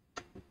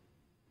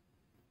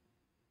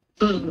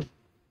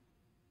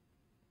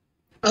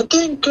 I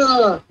think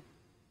the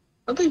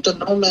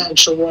nomad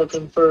should walk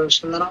in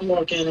first, and then I'll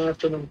walk in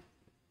after them.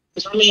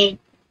 'Cause, I mean, it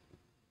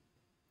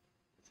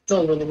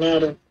don't really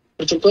matter.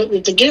 If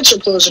the gates are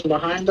closing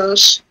behind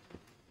us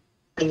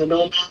and the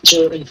nomads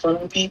are in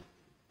front of me,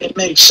 it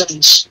makes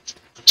sense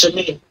to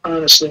me,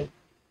 honestly.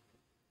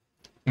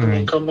 I mean,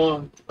 Alright. come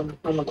on,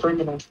 I'm a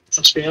criminal.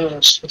 Let's be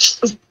honest.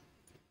 Let's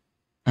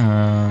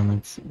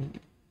see.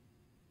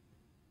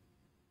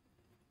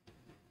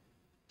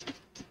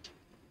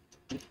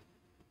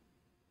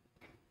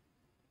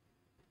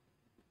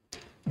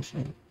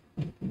 Actually,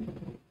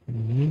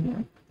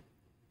 here.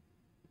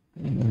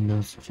 And then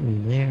those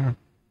two there.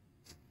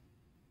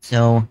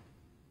 So,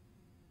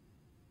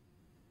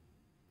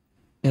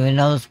 you would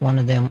notice one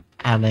of them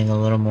having a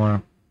little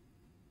more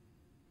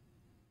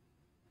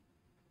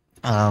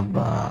of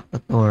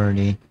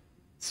authority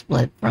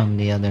split from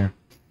the other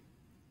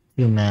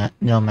two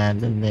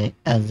nomads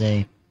as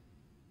they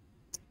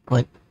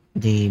put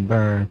the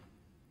bird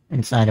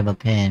inside of a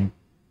pin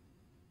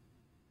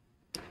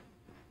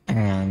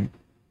and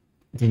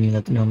then you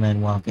let the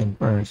nomad walk in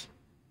first.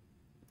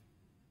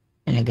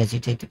 And I guess you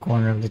take the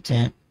corner of the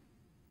tent.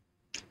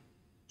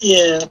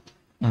 Yeah,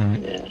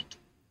 Alright. yeah.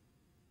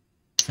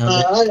 So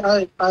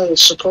the, I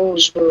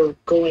suppose we're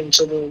going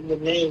to the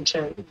main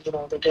tent,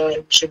 the guy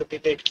who's going to be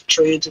making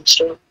trades and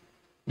stuff.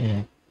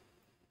 yeah.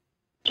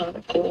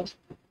 Cool.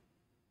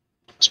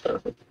 That's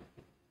perfect.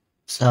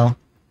 So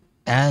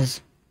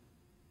as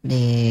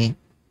the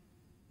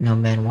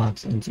nomad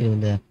walks into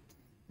the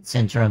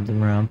center of the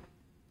room,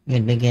 you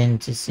begin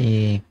to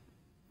see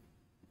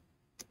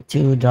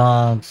two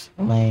dogs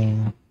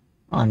laying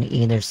on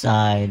either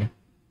side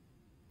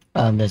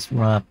of this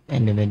rough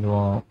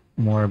individual,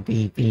 more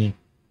beefy,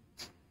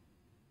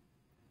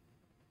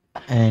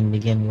 and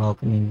begin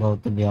welcoming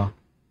both of you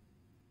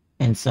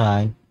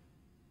inside.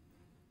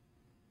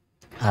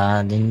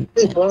 Then,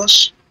 Hey,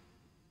 boss.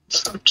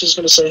 I'm just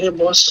going to say, hey,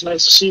 boss, it's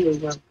nice to see you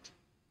again.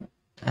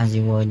 as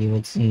you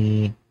would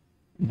see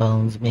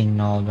bones being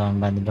gnawed on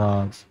by the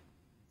dogs,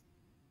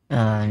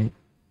 and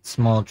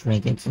small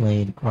trinkets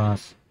laid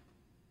across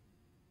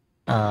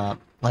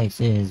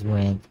places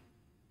with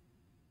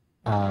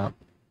uh,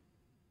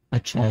 a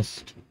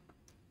chest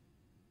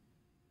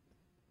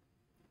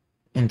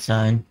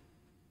inside.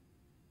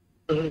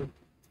 Mm-hmm.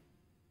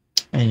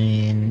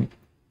 And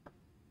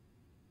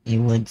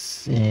you would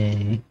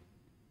say,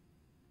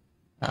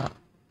 uh,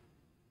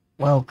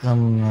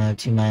 welcome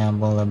to my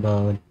humble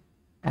abode,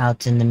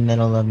 out in the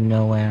middle of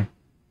nowhere.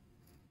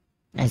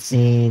 I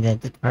see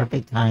that the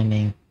perfect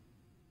timing.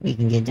 We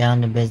can get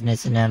down to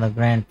business and have a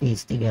grand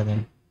feast together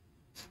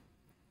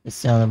to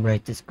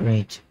celebrate this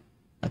great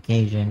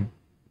occasion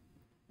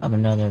of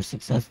another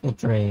successful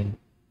trade.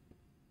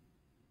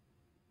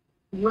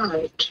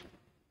 Right.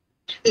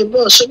 Hey,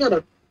 boss, I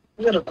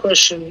got a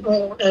question.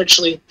 Oh,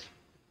 actually,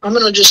 I'm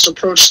gonna just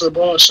approach the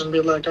boss and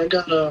be like, I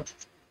got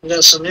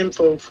some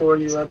info for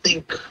you. I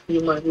think you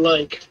might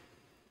like.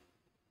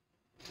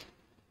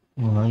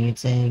 Well, you'd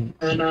say,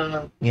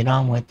 And get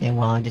on with it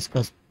while I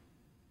discuss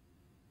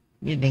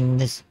giving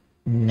this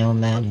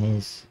nomad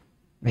his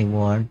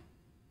reward.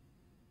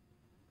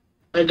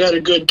 I got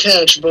a good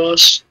catch,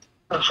 boss.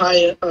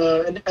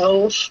 An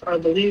elf, I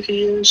believe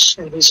he is,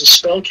 and he's a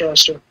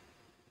spellcaster.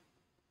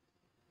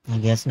 I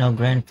guess no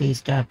grand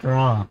feast after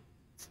all.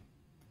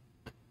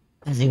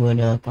 As he would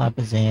clap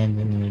his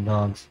hands and the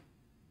dogs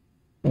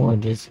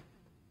would just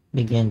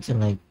begin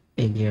to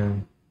figure,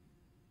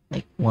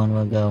 like one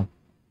would go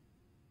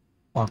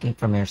walking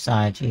from your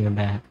side to your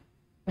back,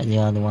 and the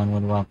other one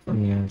would walk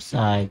from your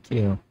side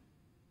to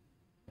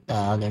the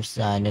other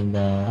side of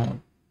the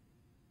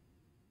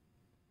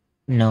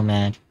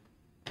nomad,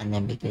 and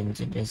then begin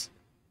to just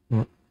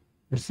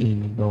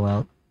proceed to go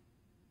out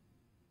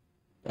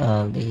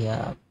of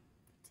the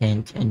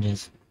tent and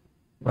just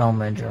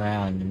rummage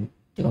around and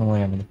doing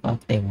whatever the fuck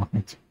they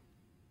want.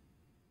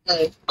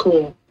 Alright,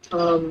 cool.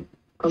 I'm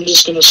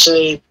just gonna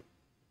say,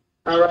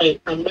 alright,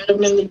 I met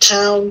him in the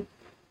town.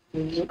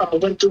 I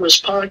went through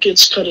his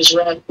pockets, cut his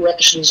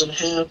rations in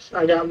half.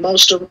 I got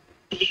most of them.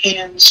 He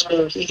hands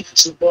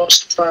the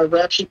boss the 5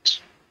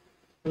 rations.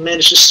 I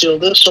managed to steal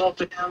this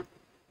off of him.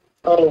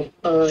 Oh,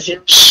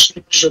 here's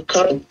your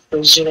cut,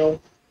 because,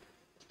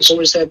 there's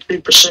always that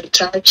 3%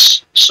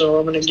 tax. So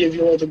I'm going to give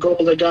you all the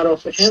gold I got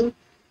off of him.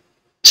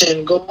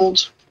 10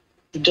 gold.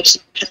 He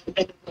doesn't have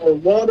any more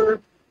water.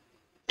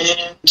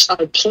 And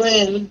I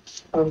plan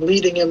on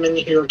leading him in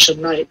here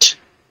tonight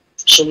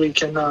so we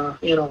can,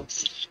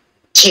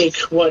 take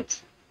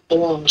what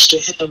belongs to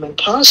him. And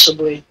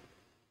possibly,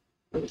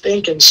 I'm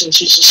thinking, since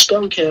he's a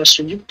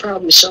spellcaster, you could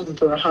probably sell him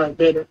for a high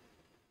bidder.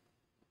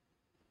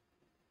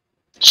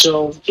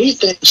 So he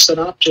thinks that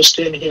I'm just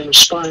in here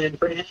spying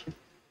for him.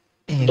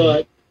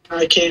 But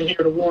I came here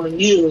to warn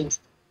you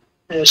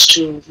as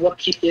to what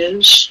he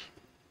is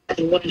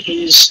and when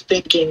he's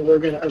thinking we're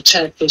going to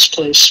attack this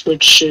place,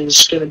 which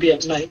is going to be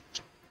at night.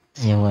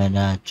 He would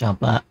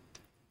jump up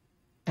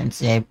and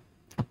say,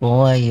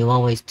 boy, you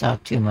always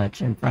talk too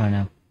much in front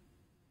of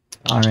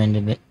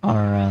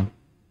our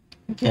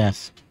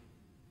guest.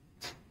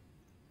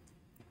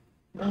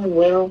 Oh,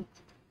 well,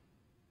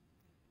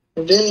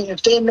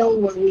 if they know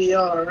what we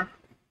are,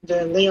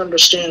 then they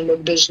understand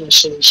what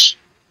business is.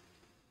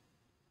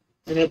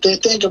 And if they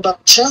think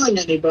about telling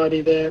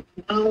anybody that,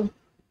 well,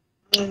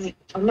 I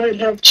might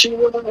have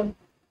to.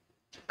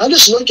 I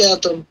just look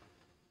at them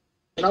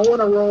and I want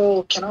to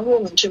roll. Can I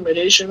roll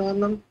intimidation on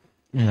them?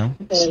 Yeah.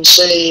 And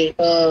say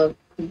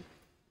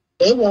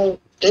they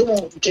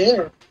won't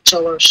dare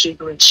tell our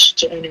secrets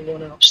to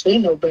anyone else. They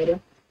know better.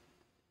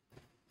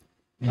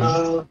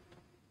 Yeah.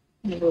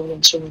 Roll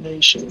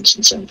intimidation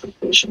since I'm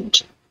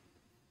proficient.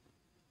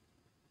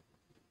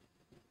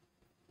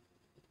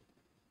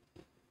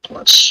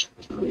 +3,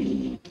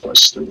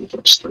 +3,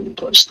 +3,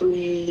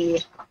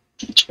 +3.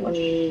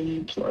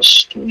 20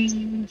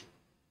 +3.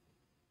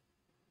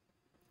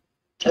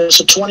 That's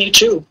a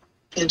 22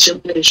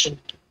 intimidation.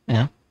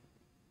 Yeah.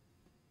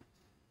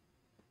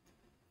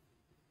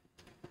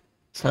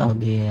 So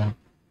the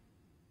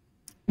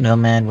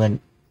nomad would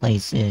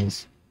place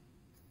his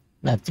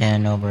left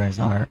hand over his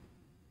heart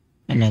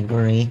and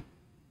agree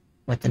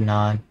with the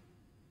nod.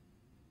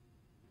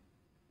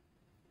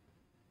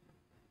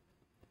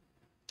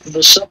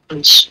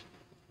 Besides,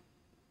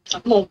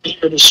 I'm over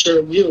here to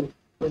serve you.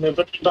 And if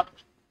anybody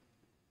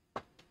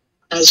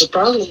has a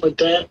problem with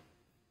that,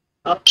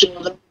 I'll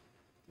kill them.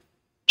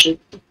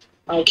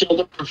 I'll kill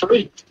them for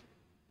free.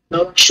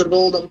 No extra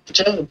gold on the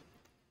tab.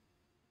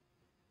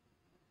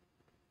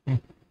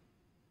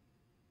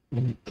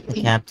 The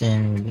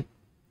captain,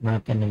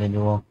 rough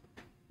individual,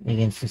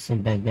 begins to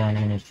sit back down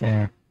in his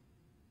chair,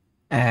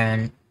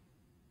 and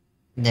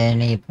then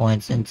he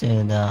points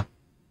into the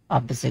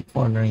opposite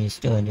corner he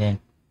stood in,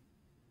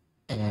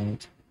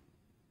 and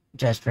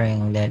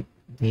gesturing that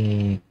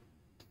the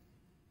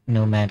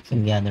nomad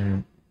can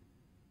gather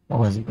what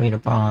was agreed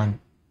upon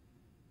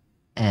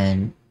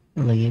and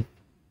leave.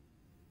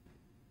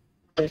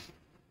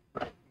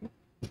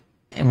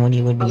 And when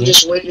he would I'm begin,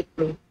 just waiting.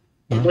 I'm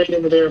yeah.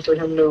 waiting there for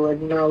him to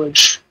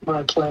acknowledge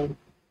my plan.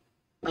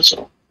 That's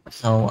all.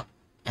 So,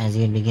 as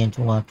he would begin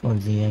to walk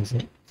towards the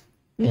exit,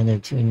 the other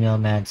two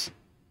nomads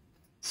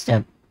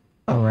step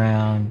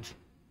around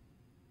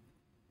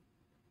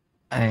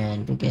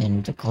and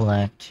begin to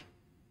collect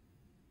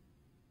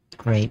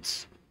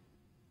crates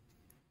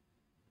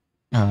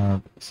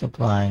of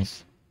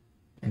supplies,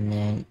 and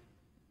then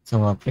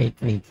so a crate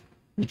for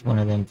each one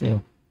of them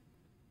too,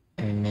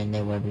 and then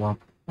they would walk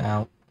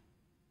out,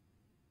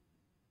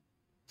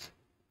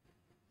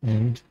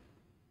 and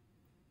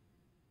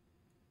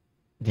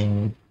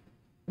then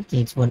the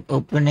gates would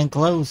open and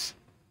close.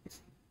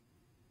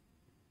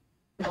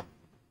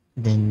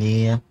 Then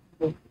the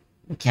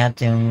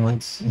captain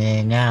would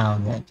say now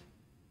that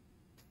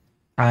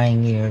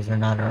prying ears are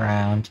not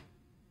around,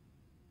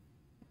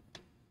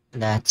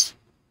 that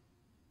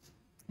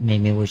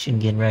maybe we should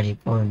get ready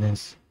for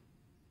this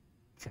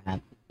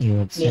trap you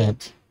have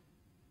set.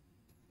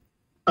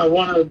 I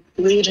want to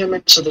lead him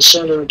into the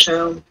center of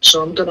town,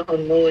 so I'm going to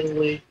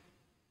unknowingly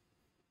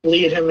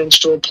lead him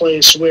into a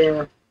place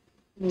where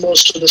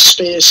most of the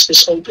space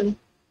is open,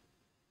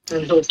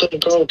 and he'll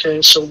think, oh,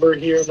 okay, so we're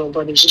here,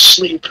 nobody's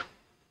asleep.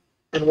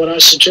 And what I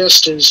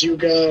suggest is you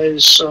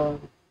guys,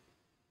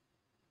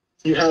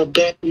 you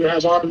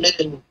have our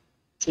men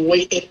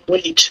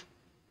wait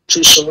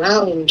to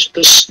surround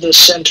the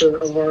center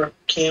of our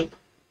camp,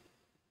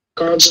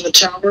 guards in the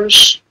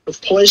towers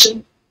with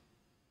poison,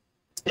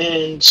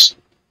 and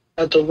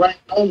at the right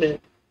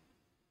moment,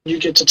 you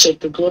get to take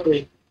the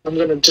glory. I'm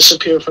going to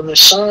disappear from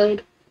this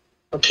side,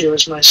 appear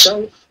as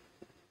myself,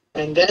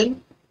 and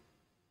then,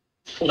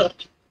 well,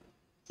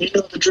 you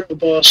know the drill,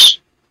 boss.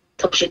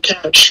 Perfect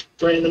catch,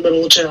 right in the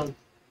middle of town.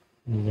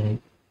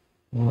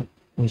 What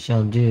we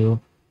shall do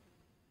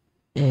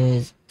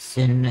is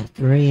send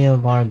 3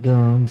 of our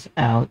goons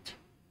out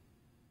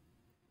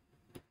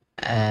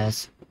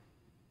as,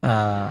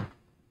 what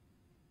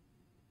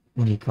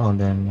do you call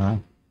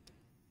them,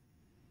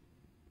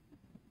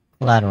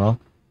 collateral,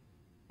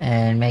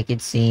 and make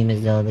it seem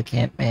as though the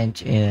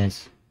campment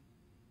is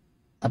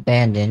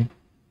abandoned,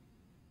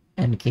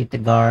 and keep the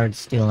guards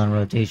still on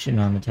rotation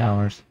on the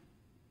towers.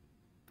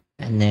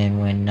 And then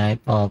when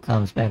nightfall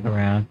comes back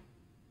around,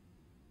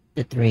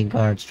 the 3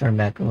 guards turn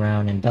back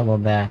around and double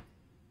back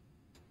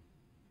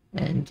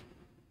and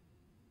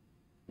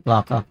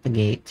block off the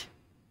gate.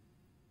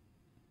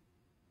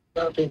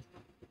 Copy.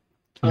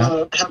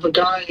 Have a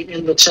guy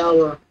in the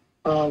tower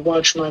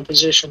watch my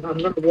position. I'm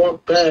going to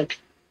walk back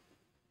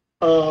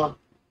to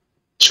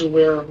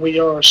where we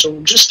are,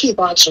 so just keep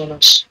eyes on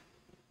us.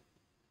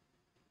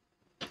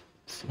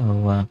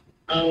 So,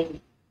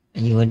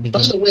 you would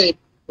begin. By the way,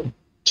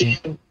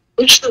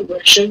 which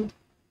direction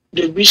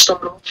did we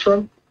start off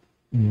from?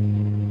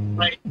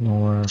 Right,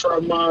 North.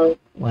 from off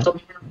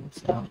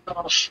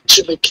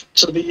to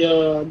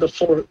the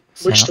fort.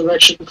 South. Which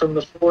direction from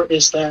the fort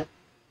is that?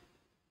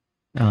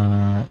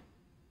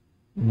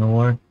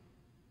 North.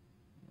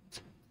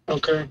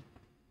 Okay.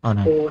 Oh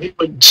no. Well, he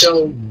would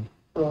tell.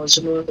 Oh, is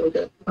it north?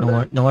 Okay.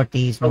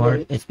 Northeast. Okay.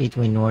 North. It's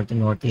between north and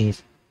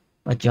northeast.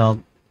 But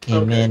y'all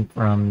came in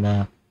from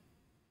the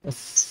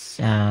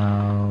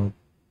southwest,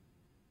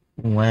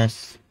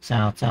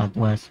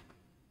 southwest,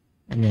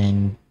 and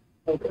then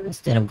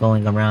instead of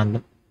going around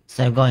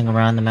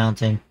the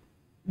mountain,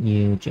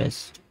 you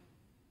just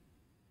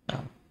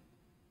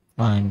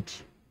climbed.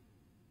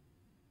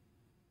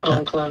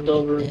 Climbed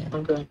over. Yeah.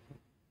 Okay.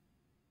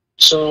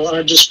 So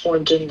I just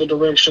point in the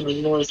direction of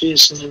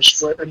northeast and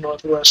there's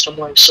northwest. I'm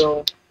like,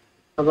 so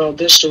about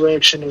this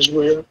direction is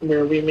where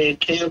we made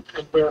camp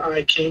and where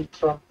I came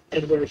from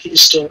and where he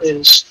still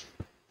is.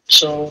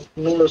 So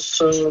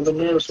the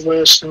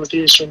northwest,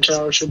 northeastern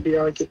tower should be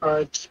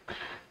occupied,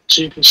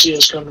 so you can see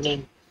us coming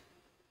in.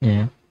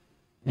 Yeah,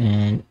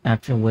 and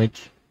after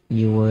which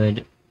you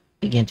would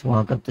begin to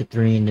walk up to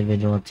 3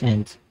 individual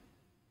tents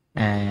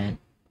and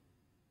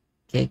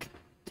kick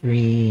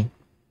 3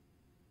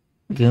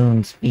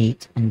 goons'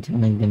 feet and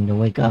telling them to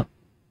wake up.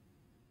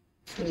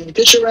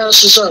 Get your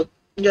asses up.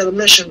 We got a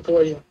mission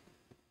for you.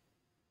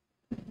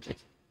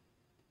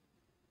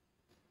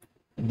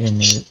 Then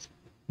they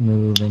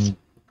move and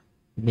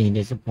be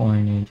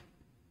disappointed.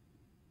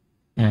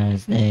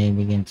 as they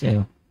begin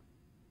to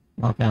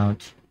walk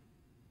out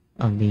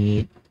of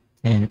the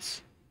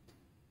tents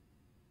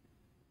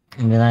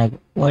and be like,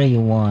 "What do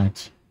you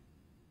want?"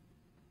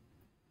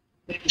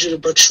 I need you to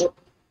patrol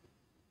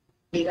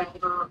the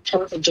outer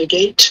part of the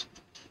gate.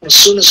 As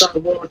soon as I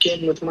walk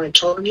in with my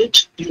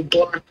target, you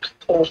block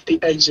off the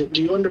exit.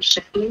 Do you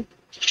understand me?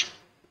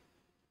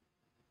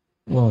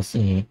 We'll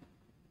see.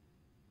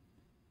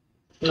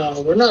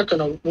 No, we're not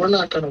gonna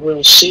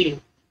really see.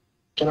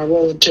 Can I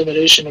roll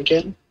intimidation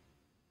again?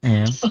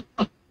 Yeah.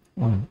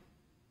 Well,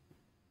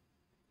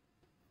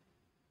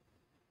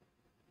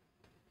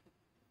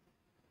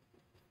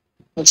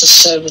 That's a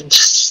 7.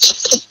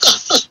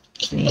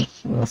 see.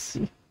 We'll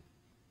see.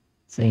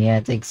 So you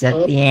have to accept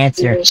Oh, the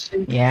answer. we'll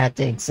see. You have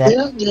to accept.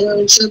 Yeah,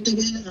 accepting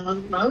it.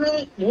 All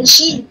right, we'll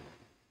see.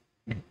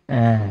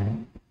 Uh,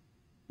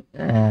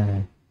 uh,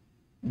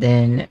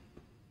 then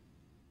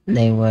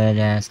they would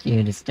ask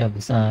you to step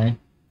aside.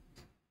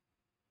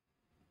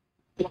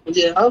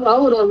 Yeah, I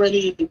would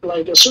already,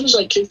 like, as soon as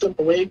I kick them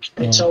awake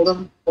and Yeah. tell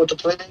them what the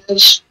plan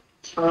is,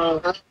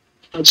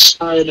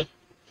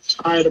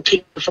 I'd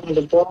appear in front of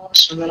the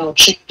boss, and then I'll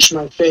change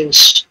my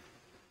face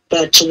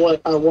back to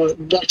what I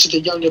want, back to the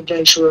young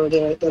adventurer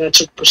that I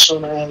took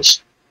persona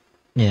as.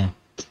 Yeah.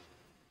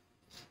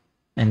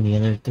 And the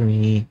other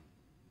three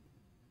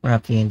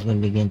ruffians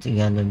would begin to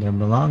gather their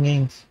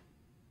belongings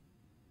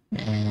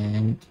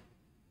and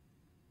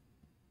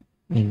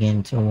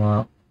begin to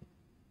walk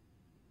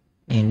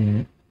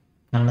in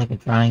kind of like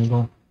a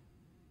triangle,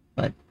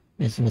 but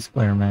this is a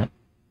square map.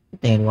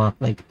 They'd walk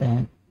like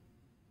that,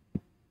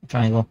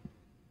 triangle,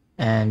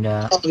 and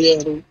Oh,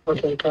 yeah,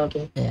 okay,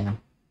 copy. yeah,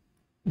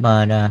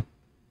 but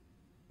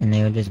and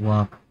they would just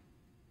walk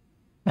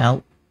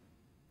out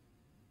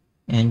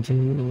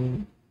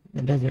into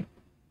the desert.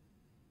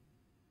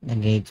 The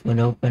gates would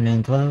open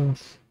and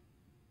close.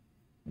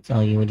 That's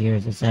all you would hear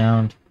is a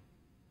sound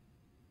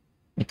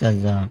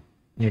because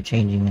you're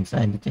changing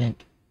inside the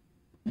tent.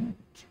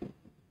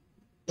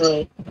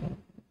 Right.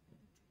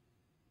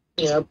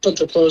 Yeah, I put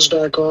the clothes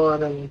back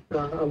on, and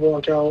I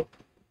walk out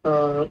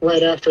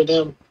right after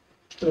them.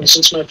 And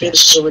since my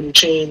face is already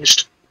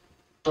changed,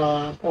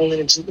 put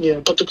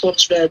the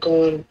clothes back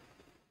on,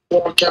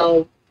 walk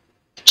out,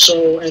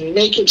 so and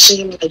make it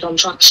seem like I'm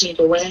trying to sneak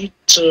away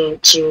to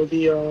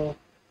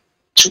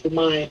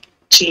my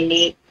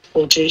teammate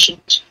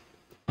locations.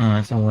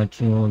 So what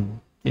you'll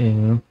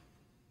do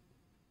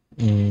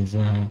is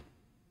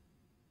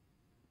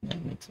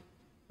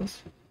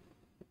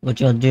what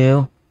you'll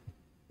do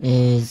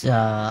is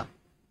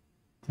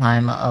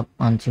climb up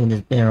onto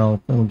this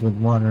barrel filled with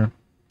water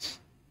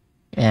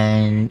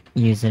and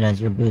use it as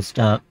your boost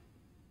up.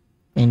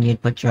 Then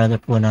you'd put your other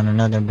foot on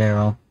another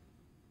barrel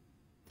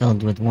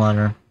filled with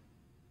water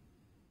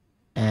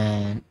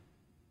and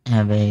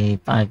have a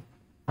 5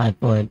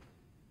 foot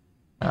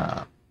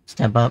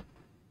step up,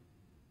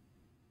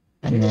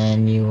 and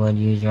then you would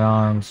use your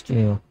arms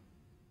to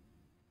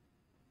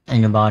and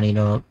your body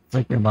to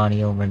flip your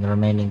body over the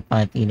remaining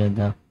 5 feet of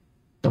the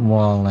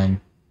wall and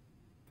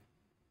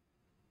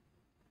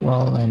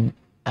roll in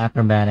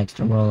acrobatics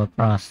to roll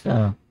across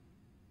the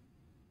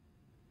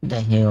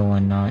hill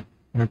and not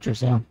hurt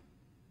yourself.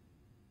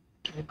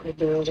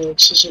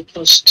 Acrobatics is a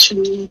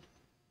 +2.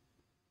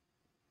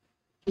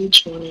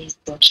 220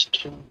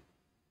 +2.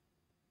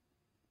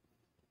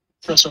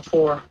 That's a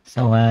 4.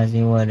 So as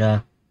you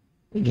would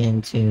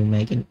begin to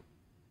make it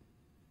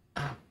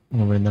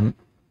over the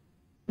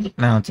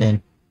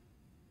mountain,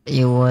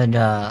 you would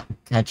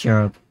catch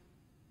your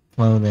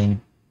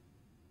clothing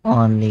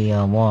on the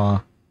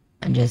wall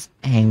and just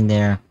hang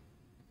there,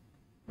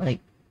 like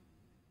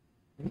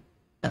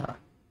uh,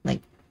 like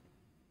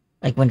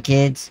like when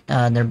kids,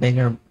 their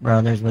bigger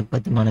brothers would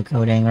put them on a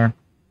coat hanger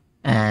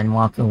and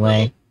walk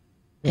away.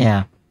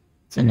 Yeah.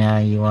 So now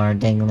you are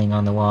dangling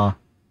on the wall,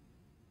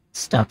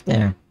 stuck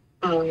there.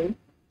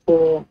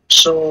 Cool.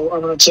 So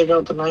I'm gonna take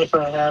out the knife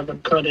I have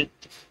and cut it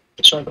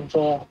so I can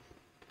fall.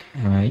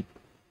 Alright.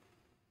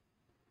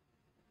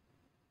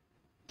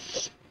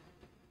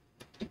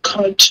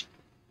 Cut.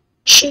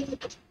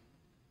 Shit.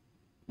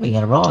 We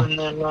gotta roll. And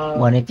then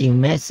What if you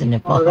miss and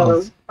it I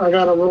falls?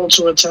 gotta roll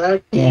to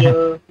attack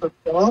the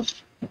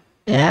cloth.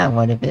 Yeah,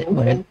 what if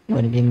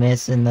you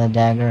miss and the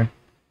dagger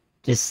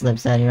just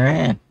slips out of your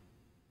hand?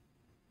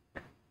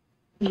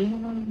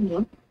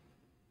 Yeah.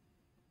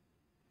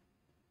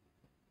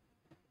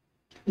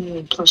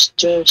 Plus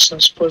dex,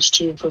 that's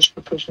 +2, plus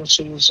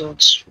proficiencies,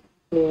 that's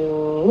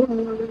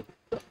 4.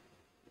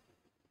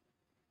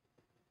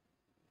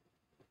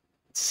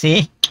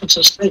 See? It's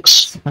a 6.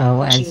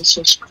 So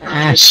Jesus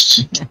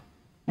Christ.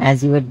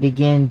 as you would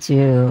begin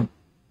to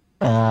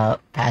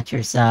pat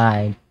your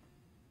side,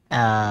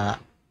 and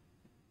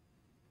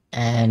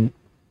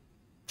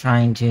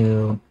trying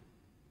to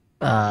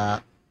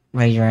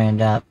raise your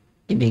hand up,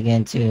 you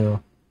begin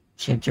to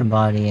shift your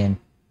body and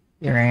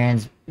your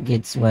hands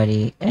get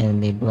sweaty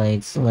and the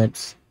blade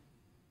slips,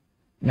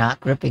 not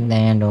gripping the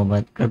handle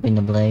but gripping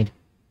the blade,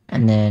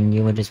 and then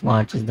you would just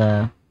watch as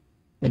the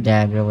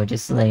dagger would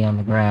just lay on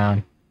the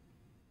ground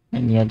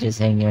And you'll just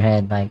hang your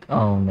head like,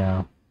 oh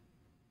no.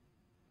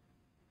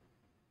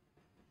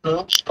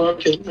 Well,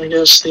 fuck it. I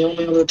guess the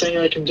only other thing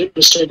I can do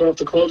is take off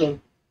the clothing.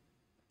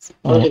 Fuck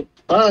Well, it.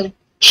 Bye.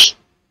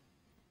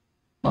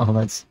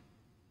 let's.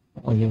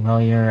 Well, you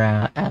roll your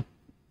athletic,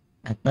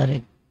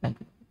 athletics,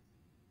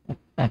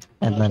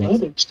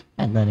 Athletics.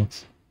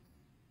 athletics.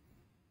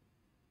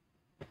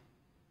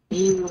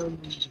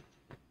 Mm.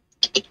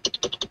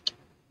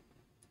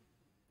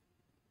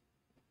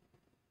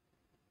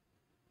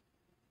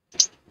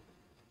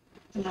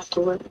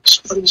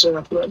 Athletics. What is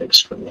athletics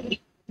for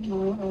me?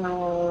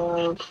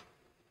 Uh,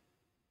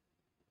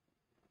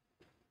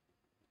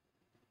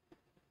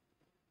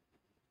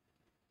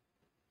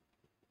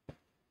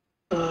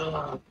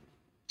 uh,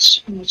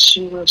 let's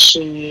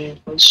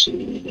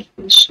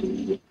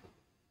see.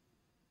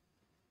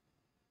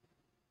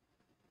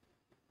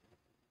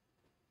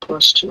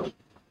 Plus 2.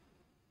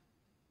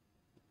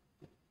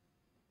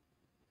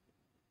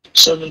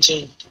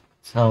 17.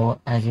 So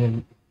as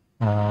you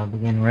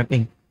begin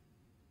ripping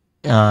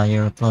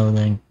your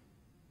clothing,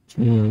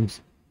 choose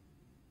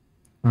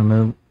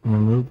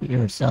remove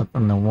yourself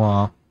from the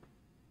wall.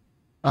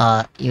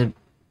 You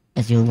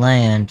as you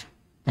land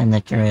and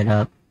lift your head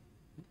up.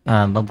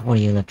 But before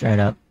you lift your head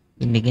up,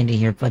 you begin to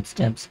hear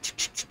footsteps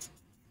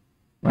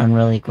run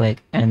really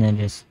quick, and then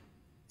just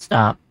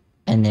stop,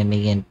 and then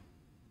begin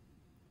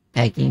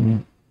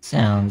pecking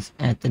sounds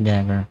at the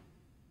dagger.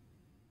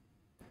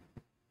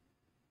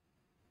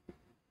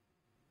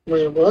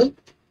 Wait, what?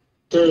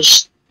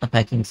 There's A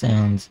pecking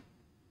sounds,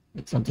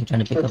 like something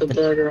trying to pick at up the the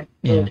dagger.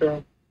 yeah.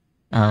 Okay.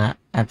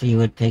 After you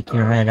would pick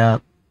your head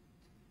up,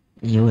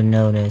 you would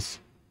notice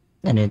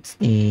that it's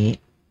the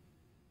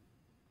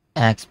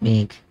axe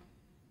beak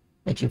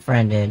that you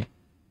friended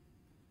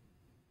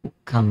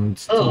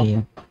comes to Oh,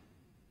 you.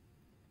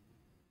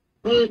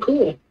 alright,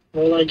 cool.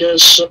 Well, I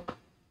guess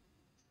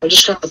I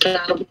just kind of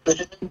pat him on the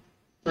head,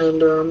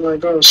 and I'm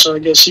like, oh, so I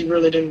guess he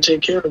really didn't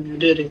take care of you,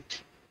 did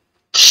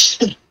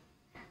he?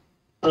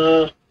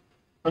 Alright,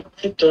 I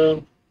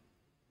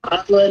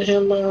let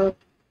him, I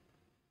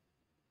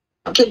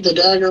picked the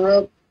dagger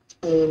up,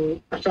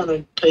 and I kind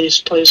of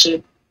place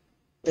it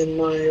in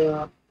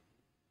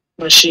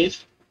my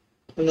sheath,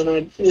 and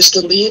then is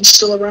the lead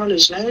still around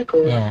his neck,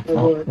 Yeah, or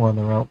well, what?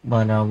 the rope,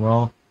 but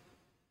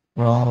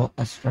roll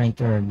a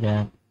strength or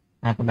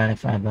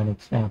acrobatics or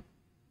athletics to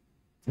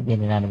get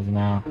it out of his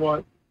mouth.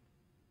 What?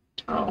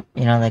 Oh,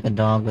 You know, like a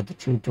dog with a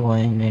chew toy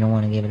and they don't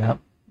want to give it up.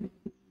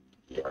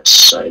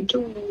 yes, I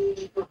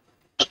do.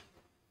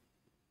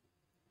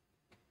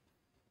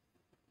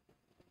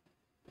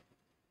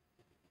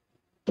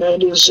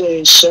 That is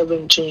a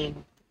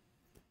 17.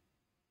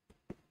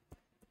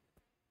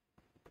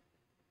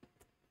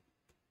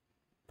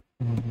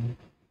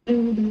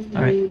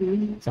 All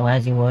right. So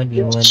as you would,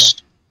 Yes.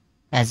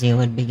 as you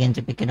would begin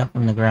to pick it up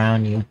from the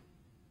ground,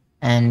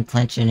 and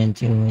clench it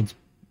into its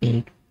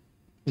beak,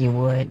 you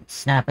would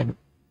snap it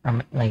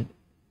from like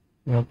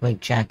real quick,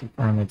 check it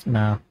from its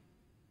mouth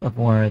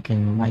before it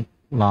can like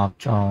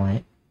lockjaw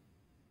it.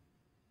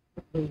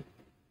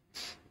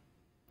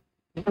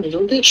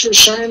 You'll get your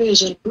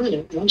shinies in a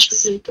minute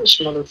once we get this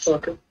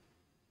motherfucker.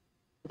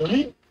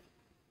 Right?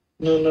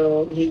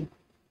 No, he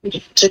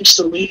takes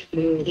the lead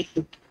and he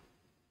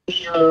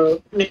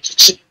makes it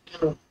seem,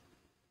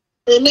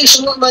 it makes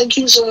it look like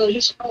he's a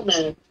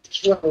nomad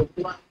as well,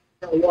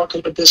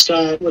 walking with this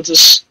guy, with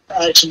this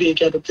axe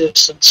beak at a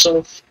distance.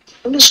 So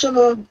I'm just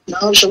gonna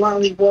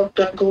nonchalantly walk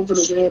back over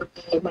to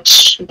where my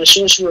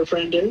sorcerer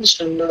friend is,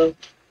 and I'm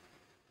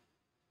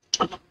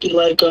gonna be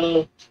like,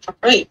 all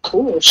right,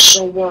 cool.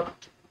 So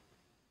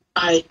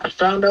I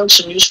found out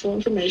some useful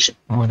information.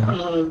 Hold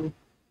on. Um,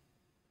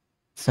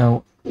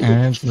 So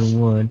as you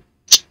would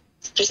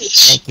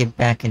it's, make it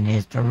back in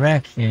his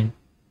direction,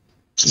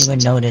 you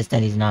would notice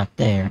that he's not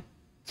there.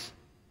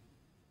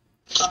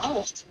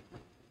 oh,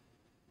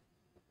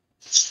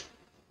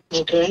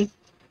 okay.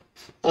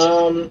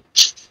 Um,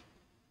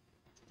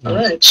 all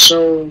right,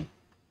 so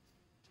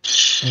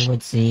You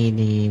would see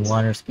the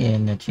water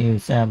skin that you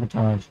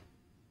sabotaged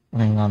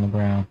laying on the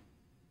ground.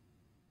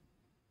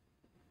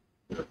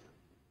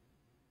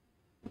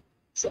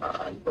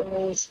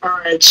 all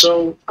right,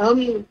 so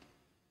from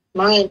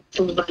my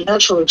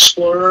natural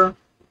explorer,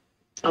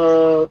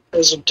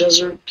 as a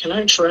desert, can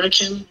I track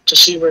him to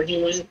see where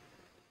he went?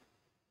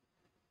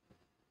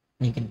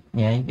 You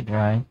could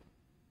try.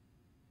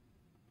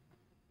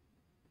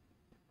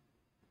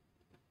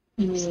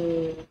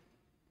 Hmm.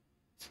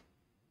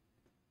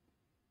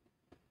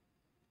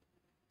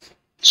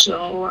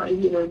 So I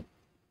either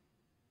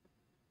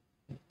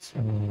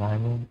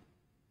Survival.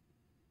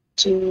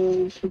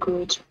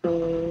 difficult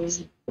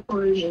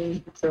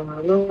origin from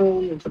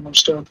alone, if I'm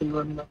stealthy,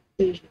 running up.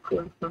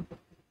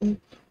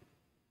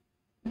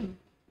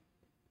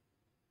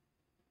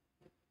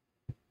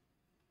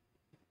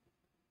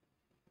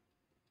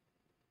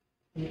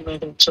 Make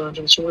an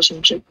intelligence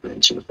sourcing check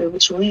into the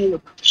favorite swing. The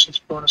proficiency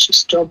bonus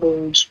is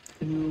doubled.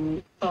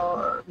 You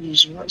are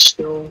using that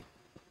skill.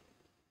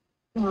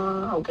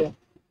 Okay,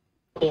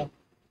 cool.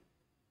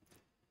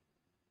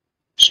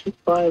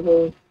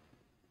 Survival.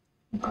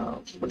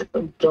 with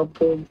a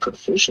double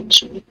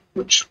proficiency,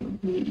 which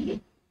would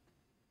be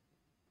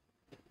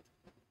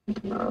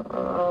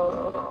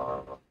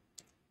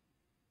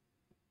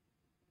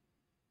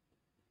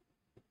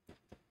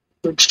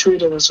would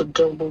treat it as a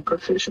double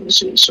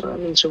proficiency, so that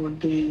means it would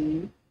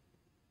be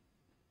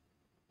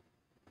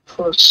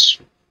plus.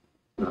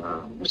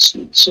 Let's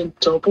see, it's a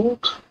double.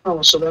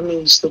 Oh, so that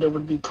means that it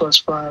would be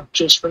 +5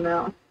 just for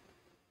now.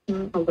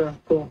 Okay,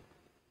 cool.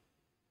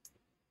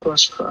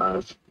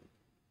 +5.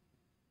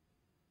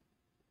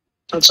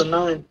 That's a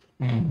 9.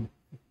 Mm.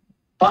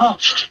 Wow,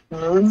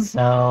 man.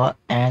 So,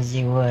 as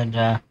you would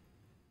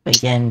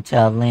begin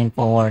to lean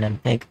forward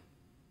and pick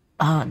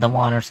the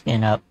water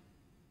skin up,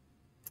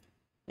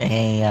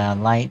 a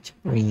light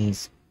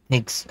breeze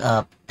picks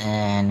up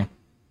and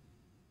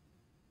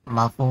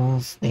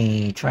muffles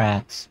the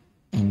tracks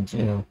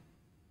into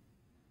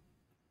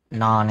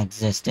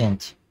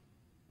non-existent.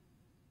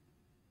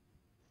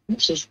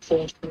 This is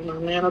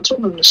bullshit, man. I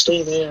told him to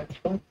stay there.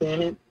 God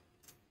damn it.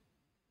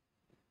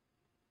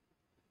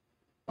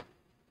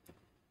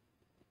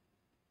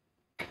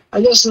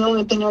 I guess the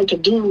only thing I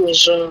could do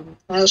is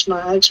ask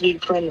my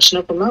ex-big friend to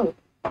snip him out.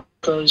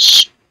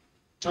 Because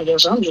I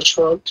guess I'm just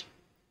fucked.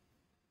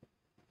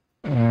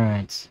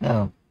 Alright,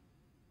 so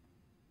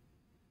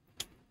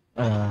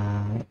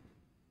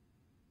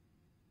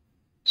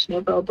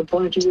Snip out the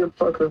pointy eared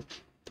fucker.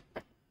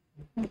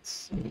 let's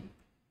see.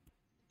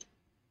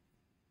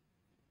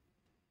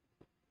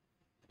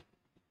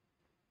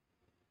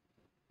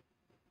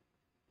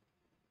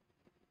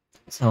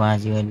 So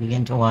as you would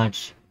begin to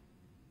watch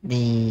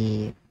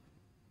the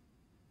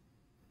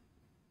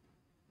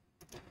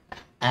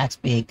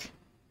Axbeak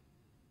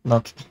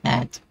look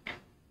at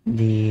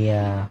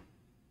the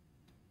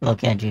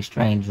look at you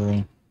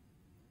strangely,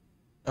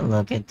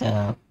 look at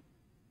the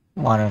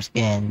water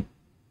skin,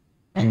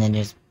 and then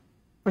just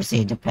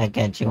proceed to peck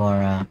at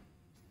your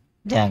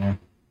dagger.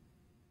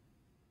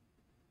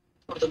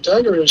 Well, the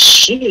dagger is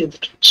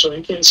sheathed, so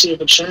you can't see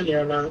if it's shiny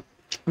or not.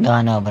 No,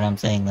 I know, but I'm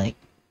saying like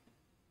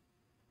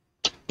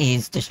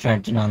he's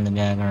distracted on the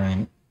dagger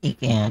and he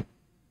can't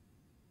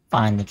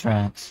find the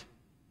tracks.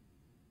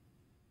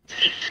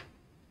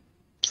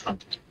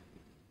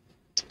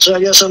 So I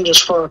guess I'm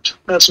just fucked.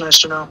 That's nice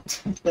to know.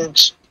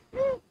 Thanks.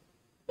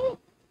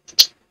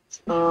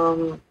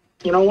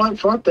 You know what?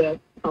 Fuck that.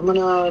 I'm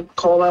gonna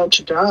call out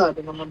to God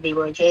and I'm gonna be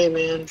like, hey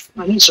man,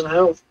 I need some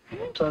help.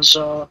 Because,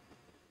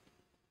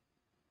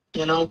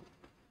 you know,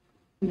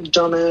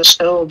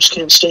 dumbass elves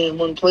can't stay in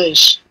one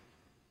place.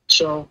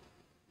 So,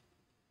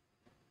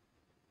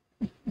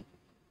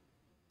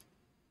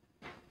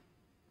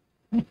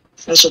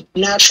 that's a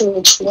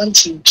natural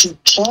 20 to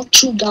talk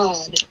to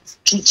God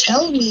to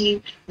tell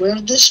me where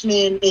this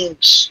man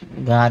is.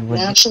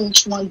 Natural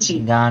 20.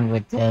 God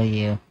would tell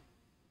you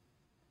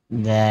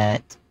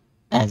that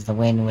as the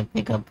wind would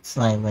pick up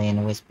slightly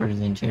and whispers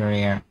into your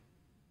ear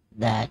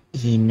that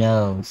he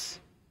knows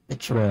the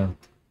truth.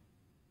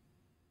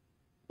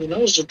 He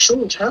knows the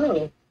truth,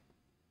 how?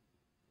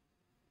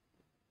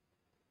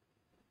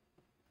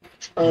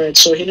 Alright,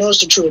 so he knows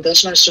the truth.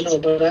 That's nice to know,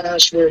 but I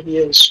asked where he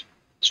is.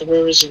 So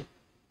where is he?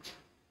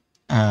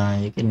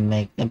 You can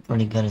make a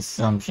pretty good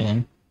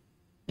assumption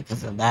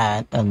because of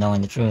that, of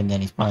knowing the truth, that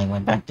he's probably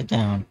went back to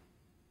town.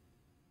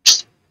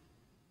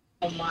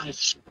 Oh my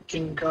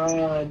fucking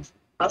god.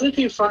 How did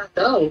he find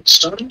out,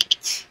 son?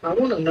 I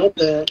want to know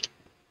that.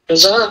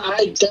 Because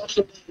I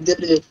definitely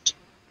did it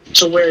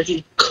to where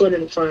he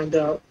couldn't find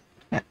out.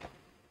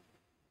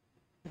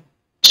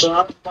 So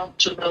I want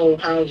to know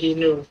how he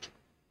knew.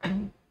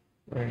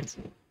 Where is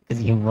he?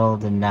 Because you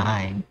rolled a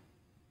 9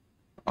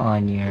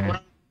 on your...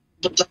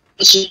 But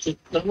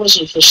that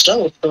wasn't for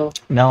stealth, though.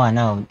 No, I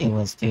know. It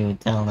was to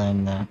tell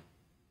him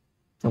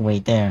to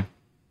wait there.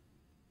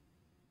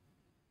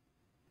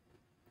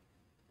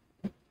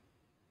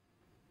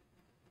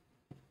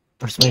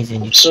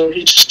 Persuasion. So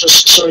he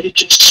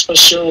just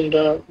assumed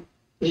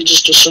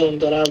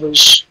that I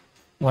was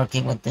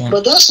working with them.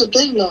 But that's the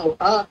thing, though.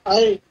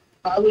 I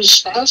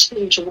was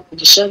asking to roll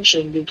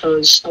deception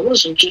because I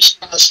wasn't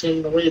just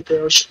asking to wait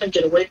there. I was trying to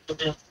get away from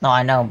him. No,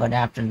 I know, but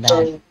after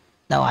that,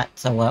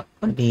 so what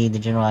would be the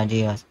general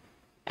idea?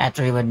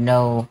 After he would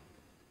know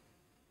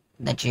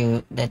that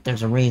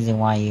there's a reason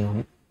why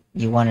you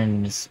wanted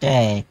him to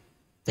stay,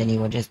 then he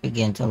would just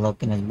begin to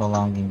look in his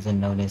belongings and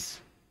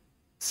notice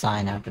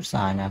sign after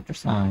sign after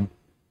sign,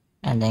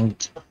 and then.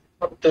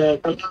 Fuck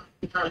that.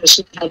 It's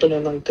not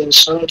happening like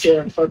this. I don't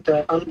care. Fuck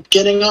that. I'm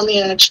getting on the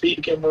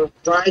Axbeak and we're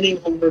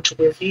riding over to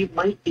where he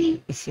might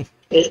be.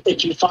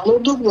 If you follow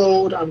the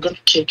road, I'm gonna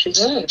kick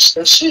his ass.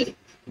 That's it.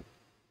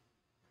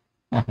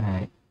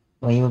 Alright.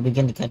 Well, you will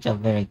begin to catch up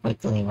very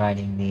quickly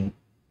riding the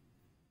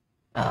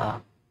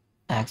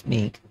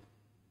Axbeak.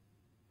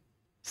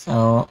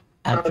 So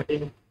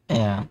after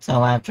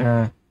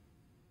after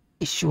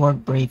a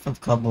short brief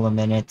of couple of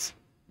minutes,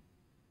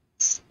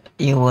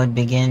 you would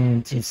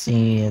begin to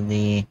see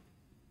the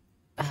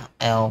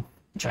elf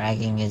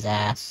dragging his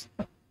ass,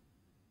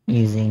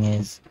 using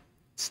his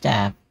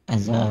staff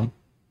as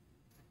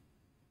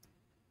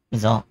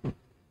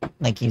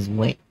like he's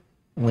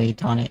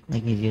weight on it,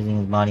 like he's using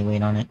his body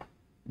weight on it,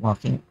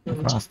 walking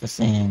across the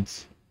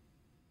sands.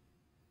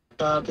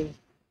 Copy.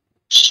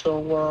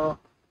 So,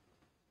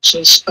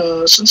 since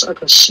I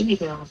can see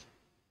him,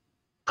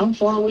 how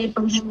far away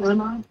from him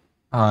am I?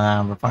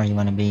 How far you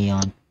want to be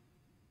on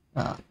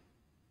the?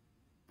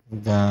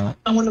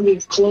 I want to be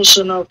close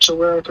enough to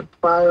where I could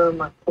fire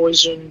my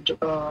poisoned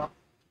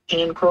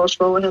hand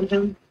crossbow at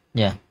him.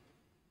 Yeah.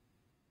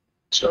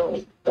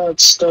 So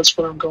that's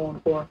what I'm going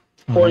for.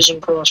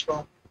 Poison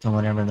crossbow. So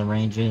whatever the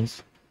range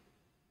is.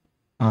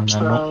 On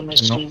the Let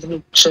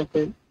me check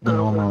it. The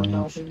normal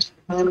range.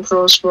 Hand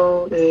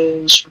crossbow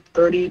is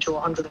 30 to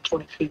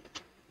 120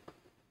 feet.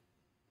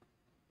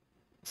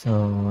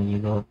 So you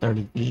go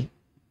 30 feet.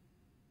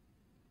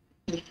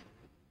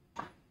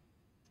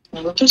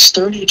 Well, if it's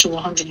 30 to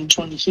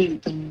 120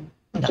 feet, then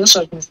I guess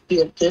I can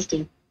be at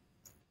 50.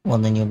 Well,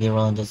 then you'll be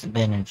rolling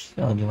disadvantage.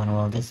 So do you want to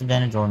roll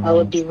disadvantage or I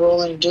would be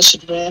rolling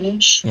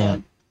disadvantage. Yeah.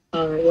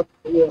 Alright,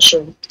 yeah,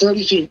 sure.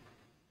 30 feet.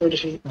 30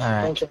 feet.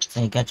 Alright. Okay.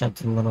 So you catch up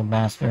to the little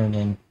bastard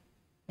in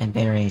a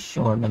very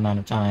short amount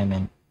of time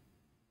and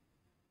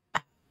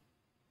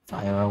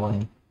fire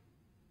away.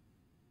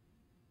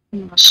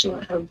 So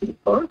I have the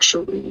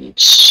archery.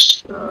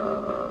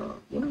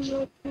 What is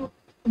that?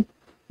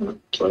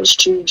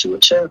 +2 to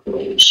attack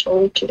rolls.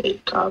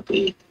 Okay,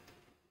 copy.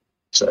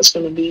 So that's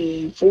going to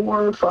be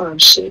 4,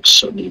 5, 6.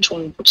 So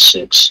D20 plus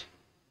 6.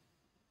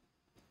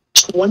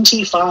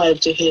 25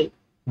 to hit.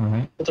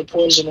 Alright. With a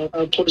poison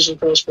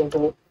crossbow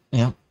bolt.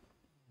 Yep.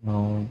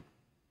 Roll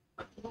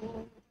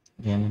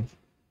damage.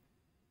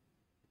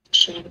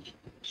 So,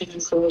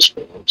 hitting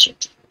crossbow. What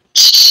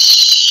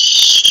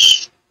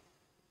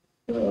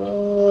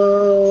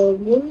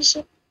is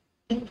it?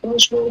 Hitting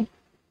crossbow?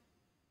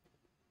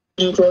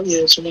 Yeah,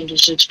 it's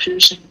 1d6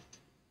 piercing.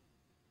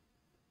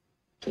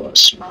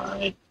 Plus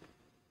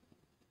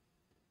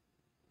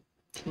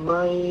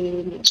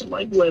it's a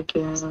light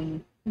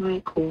weapon. My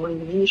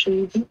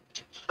coordination.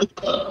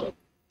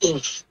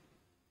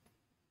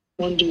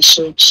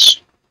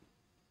 1d6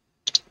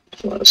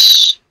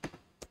 plus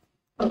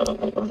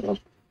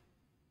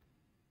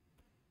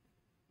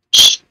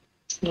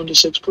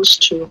 1d6 plus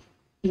 2.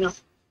 Yeah.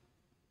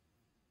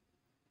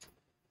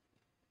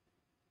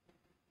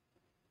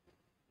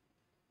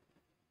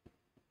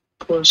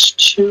 Plus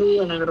 2,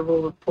 and I gotta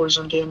roll with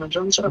poison damage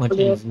on top of that. Which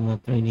is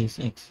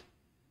 3d6.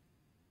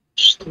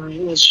 It's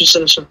 3. It's just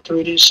that it's a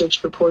 3d6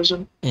 for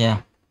poison?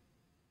 Yeah.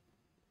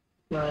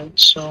 Right,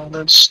 so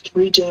that's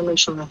 3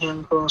 damage from the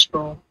hand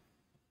crossbow.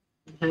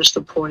 And here's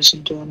the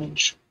poison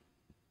damage.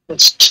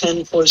 That's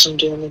 10 poison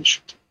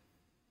damage.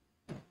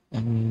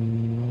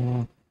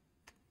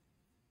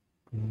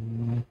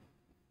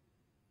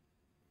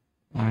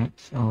 Alright,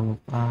 so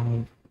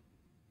 5,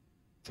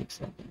 6,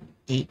 7,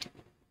 8.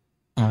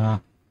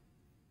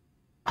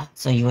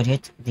 So you would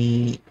hit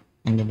the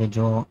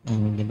individual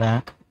in the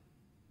back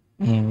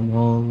and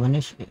roll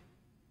initiative.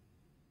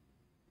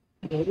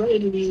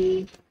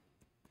 Alrighty.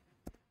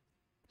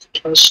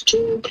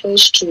 +2,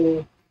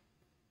 +2.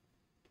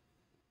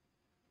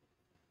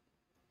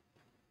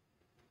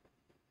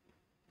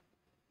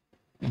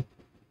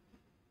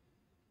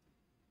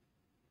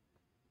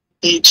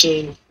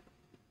 $18.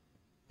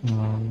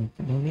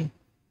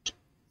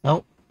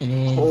 So, it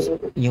is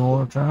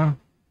your turn.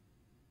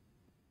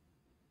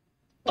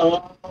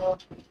 I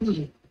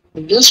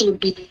guess it would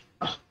be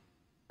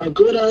a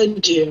good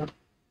idea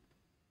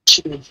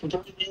to bring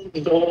in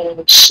the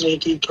old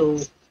snaky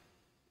code.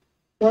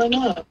 Why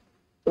not?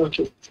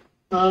 Okay.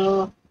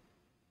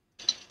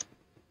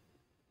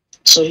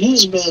 So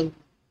he's a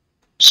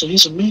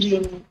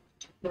medium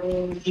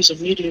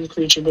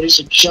creature, but he's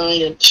a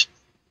giant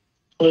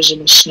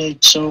poisonous snake,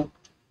 so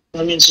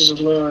that means he's a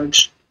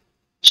large.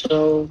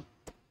 So,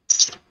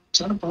 is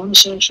that a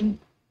bonus action?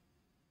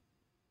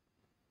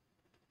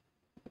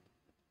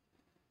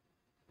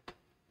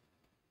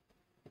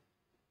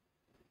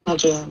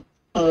 Okay.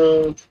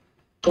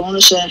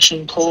 Bonus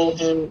action, call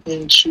him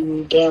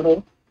into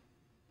battle.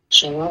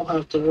 So I'll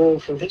have to roll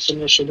for his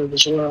initiative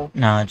as well.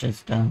 No,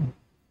 just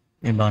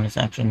your bonus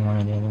action, one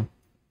or the other.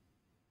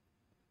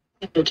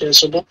 Okay,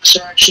 so bonus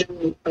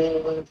action,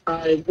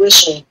 I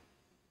whistle,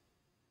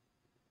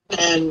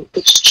 and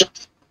this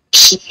giant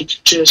snake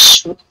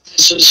just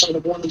rises out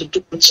of one of the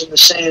dunes in the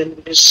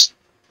sand and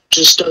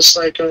just does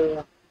like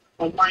a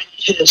mighty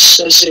hiss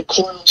as it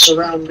coils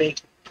around me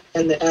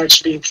and the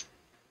axe beak.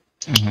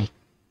 Mm-hmm.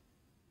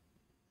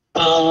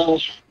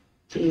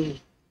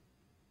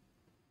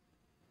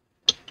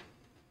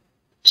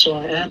 So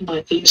I add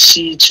my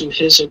AC to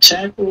his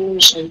attack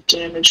rolls and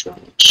damage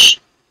rolls.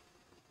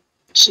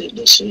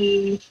 Let's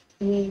see.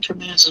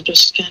 Commands I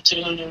just can't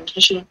take on your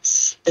initiative.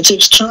 It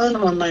takes turn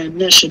on my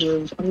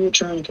initiative. On your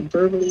turn, I can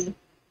verbally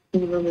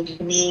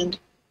command.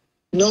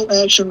 No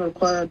action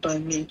required by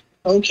me.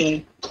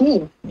 Okay,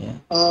 cool. Yeah.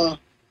 I'm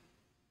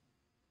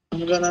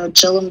gonna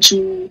tell him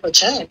to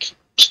attack.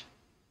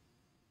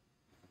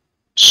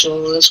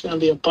 So that's gonna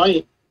be a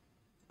bite.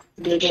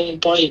 Big old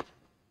bite.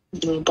 I'm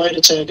gonna bite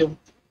attack him.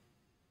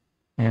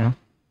 Yeah.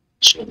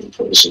 So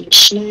poison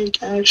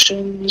snake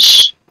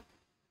actions.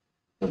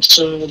 It's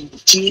a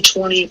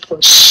D20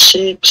 plus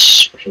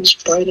 6 for his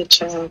bite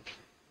attack.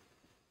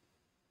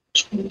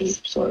 20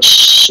 plus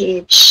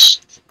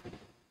 6.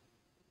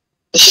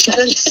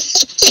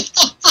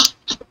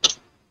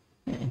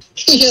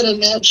 He had a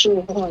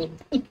natural 1.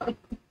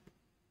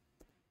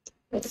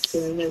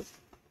 Okay.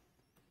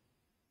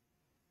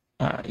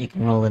 You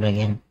can roll it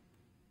again.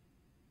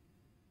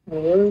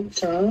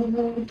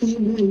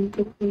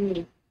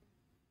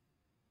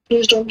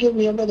 Please don't give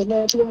me another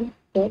natural 1.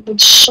 That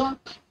would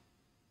suck.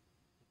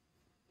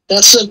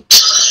 That's a...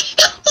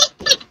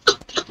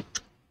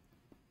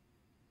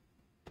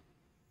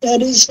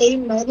 That is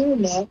another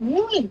nat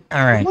 1.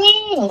 Alright.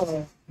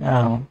 Wow.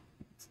 Now,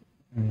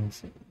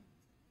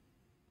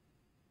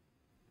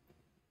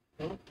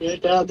 Oh,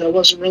 thank God that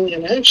wasn't really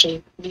an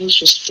action. It was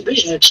just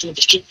 3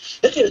 actions.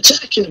 Hey,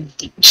 attack him.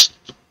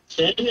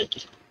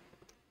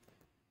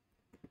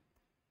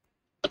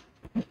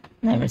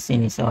 never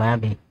seen you so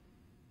happy.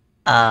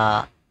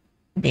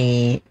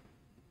 The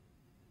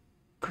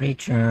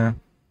creature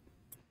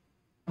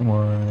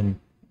would,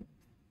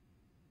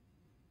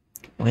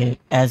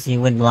 as he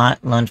would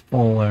lunge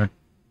forward,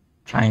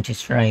 trying to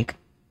strike,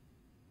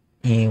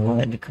 he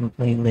would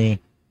completely,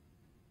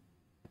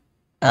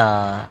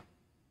 just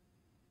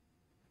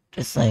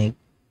like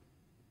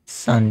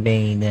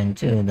sunbathe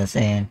into the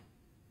sand.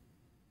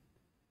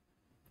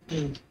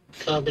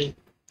 Copy.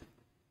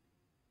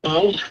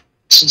 Well,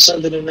 since I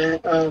didn't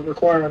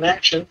require an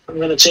action, I'm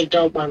going to take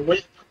out my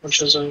whip,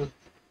 which is I'm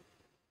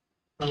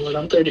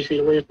 30 feet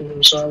away from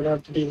him, so I would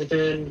have to be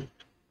within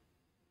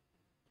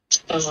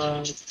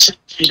 10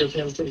 feet of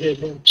him to hit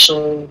him.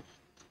 So I'm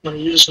going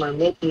to use my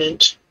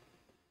movement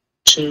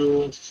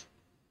to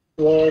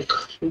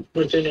walk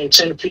within a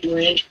 10 feet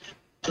range,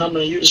 and I'm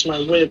going to use my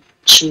whip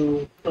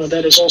to,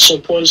 that is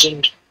also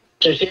poisoned,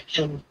 to hit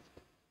him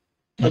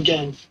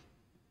again.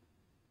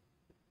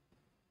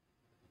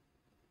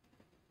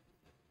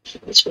 So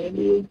it's going to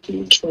be a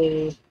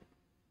D20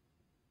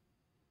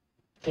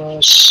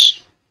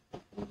 plus.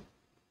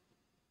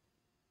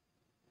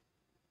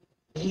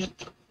 What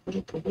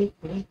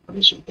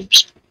is it?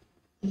 Oops.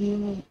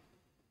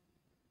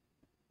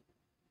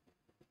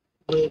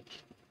 Whip.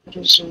 What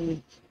is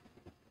it?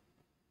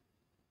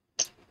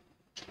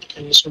 I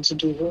just want to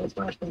do roll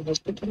flashing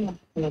hospital.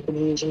 And I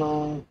can use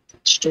my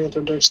strength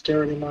or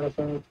dexterity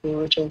modifier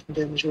for attack and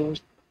damage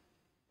rolls.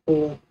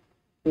 Cool.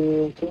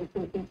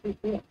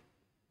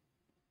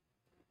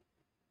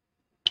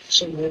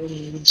 So that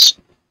means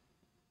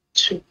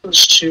 2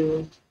 plus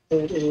 2.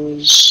 That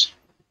is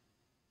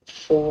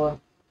 4.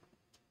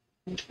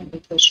 20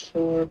 plus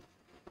 4.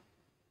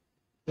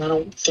 I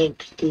don't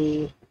think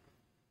the.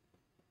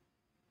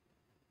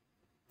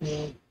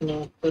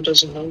 No, that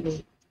doesn't help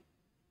me.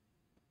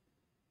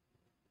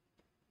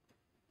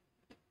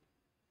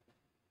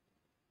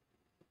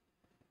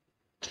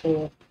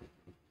 Cool.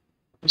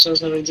 So it's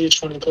going to be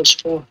D20 plus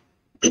 4.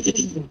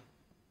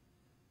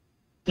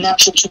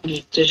 Natural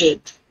 20 to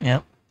hit.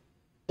 Yep.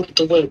 With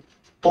the whip.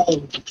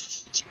 Boom.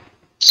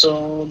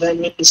 So that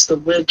means the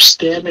whip's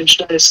damage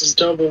dice is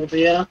doubled,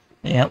 yeah?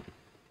 Yep.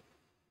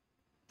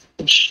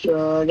 Which,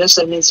 I guess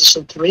that means it's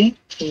a 3.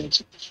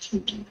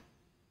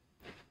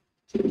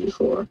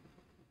 3d4.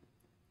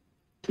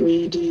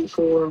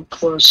 3d4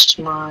 plus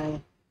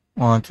my...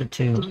 Well, it's a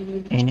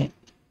 2, ain't it?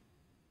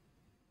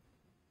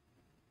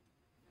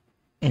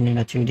 Ain't it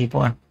a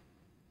 2d4?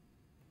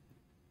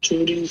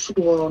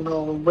 2d4, well,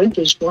 no, whip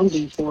is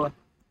 1d4.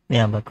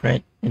 Yeah, but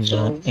crit is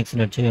makes it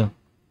a 2.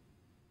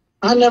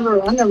 I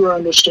never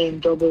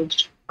understand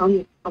doubled.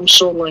 I'm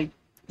so like,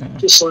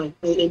 just like,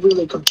 it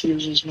really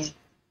confuses me.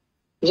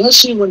 Because I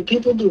see when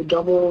people do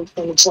double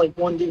and it's like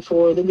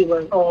 1d4, they'd be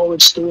like, oh,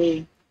 it's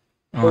 3,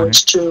 or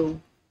it's 2,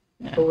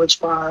 or it's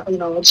 5. You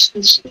know,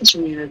 it's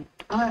weird.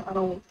 I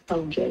don't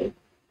get it.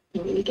 I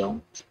really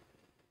don't.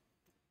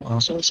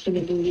 Well, so it's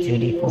going to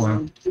be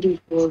 2d4.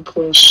 2d4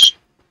 plus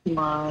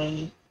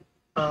my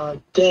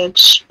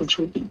dex, which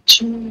would be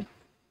 2.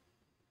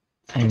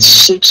 And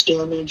 6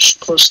 damage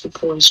plus the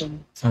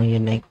poison. So you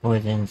make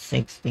poison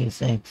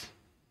 66.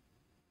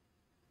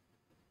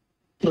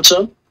 What's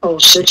up? Oh,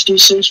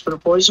 66 for the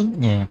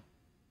poison? Yeah.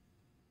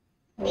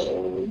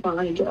 Oh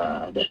my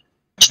god.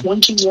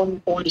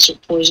 21 points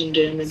of poison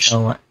damage.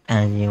 So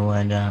as you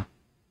would,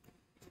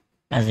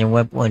 as your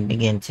whip would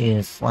begin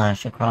to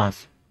slash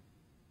across,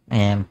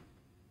 and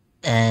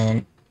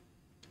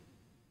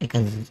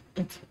because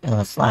it's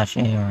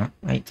slashing, or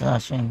right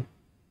slashing.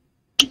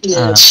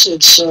 Yeah,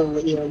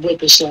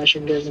 whip is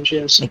slashing damage,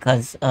 yes.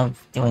 Because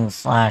of doing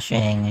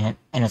slashing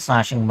in a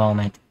slashing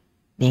moment,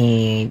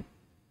 one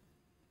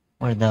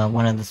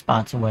of the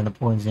spots where the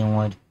poison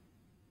would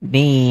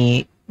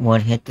be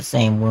would hit the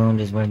same wound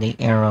as where the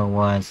arrow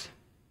was.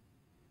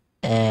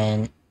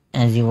 And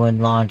as you would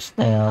launch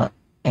the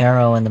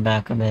arrow in the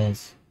back of him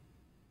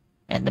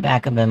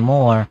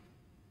more,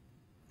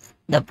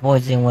 the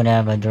poison would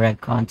have a direct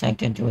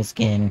contact into his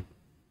skin,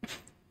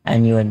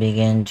 and you would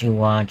begin to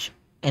watch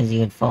as he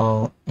would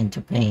fall into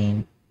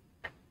pain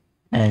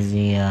as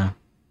he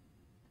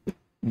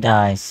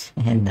dies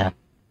in the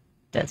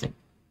desert.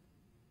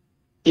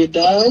 He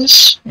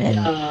dies? And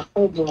Yeah,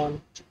 hold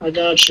on. I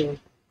got you.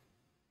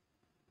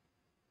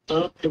 I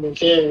don't even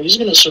care. He's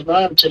gonna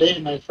survive today,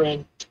 my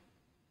friend.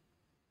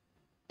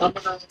 I'm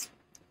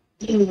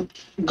gonna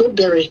good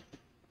berry.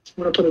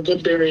 I'm gonna put a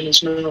good berry in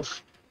his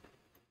mouth,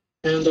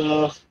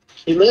 and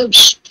he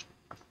lives.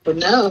 But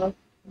now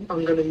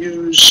I'm gonna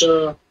use.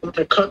 I'm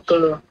gonna cut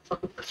the.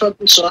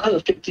 So I have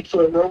a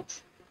 50-foot rope.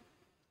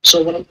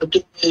 So what I'm gonna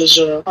do is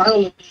I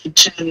only need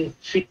 10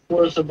 feet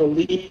worth of a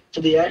lead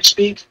for the axe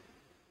beak.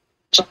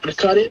 So I'm gonna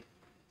cut it,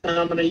 and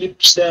I'm gonna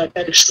use that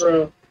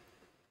extra.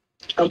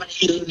 I'm gonna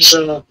use.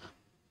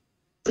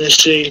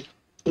 Let's see.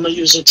 I'm gonna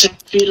use a 10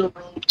 feet of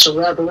rope to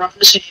wrap around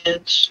his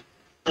hands,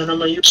 and I'm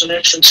gonna use an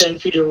extra 10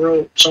 feet of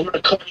rope. So I'm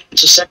gonna cut it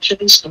into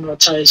sections. I'm gonna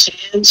tie his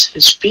hands,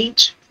 his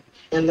feet,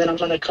 and then I'm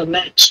gonna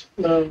connect.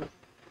 I'm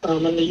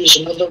gonna use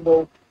another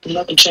rope,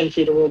 another 10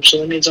 feet of rope. So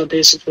that means I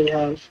basically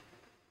have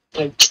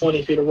like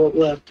 20 feet of rope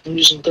left. I'm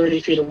using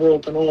 30 feet of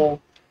rope in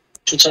all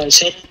to tie his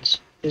hands,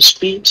 his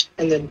feet,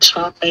 and then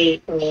tie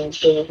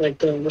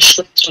the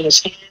restraints on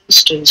his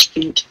hands to his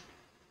feet.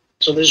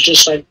 So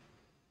there's like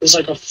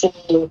a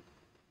full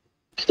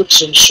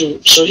prison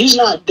suit. So he's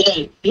not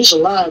dead. He's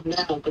alive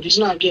now, but he's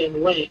not getting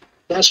away.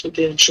 That's for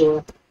damn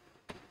sure.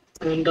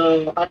 And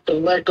I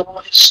can let go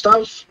of his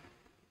stuff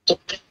to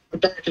the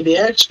back of the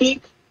axe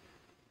beak.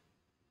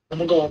 I'm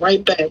gonna go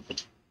right back.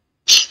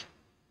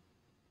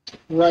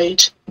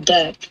 Right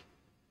back.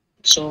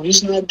 So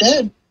he's not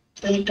dead.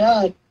 Thank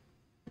God.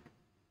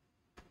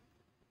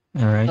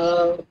 alright.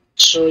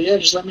 So yeah,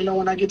 just let me know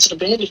when I get to the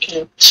bandit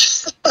camp.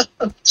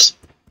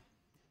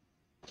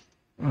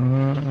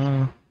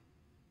 Uh,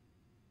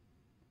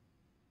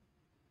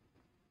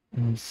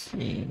 let's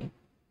see.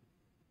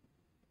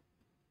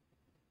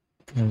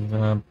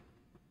 Cause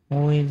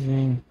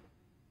poison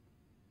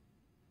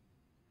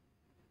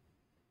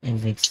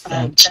is I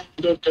have accept 10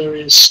 good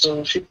berries,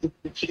 so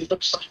if he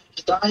looks like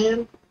he's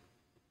dying,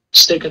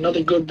 stick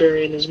another good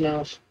berry in his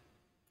mouth.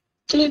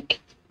 Click.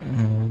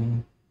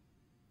 um,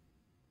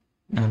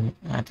 I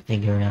have to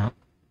figure it out.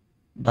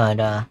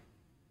 But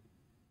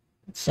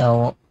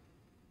so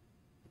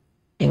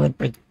it would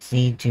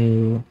proceed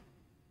to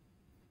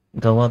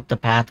go up the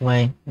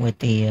pathway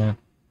with uh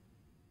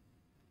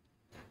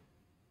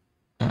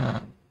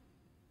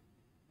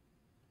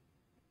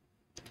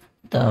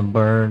the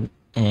bird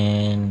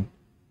and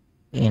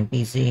the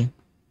NPC.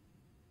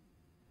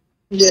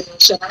 Yeah,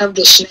 so I have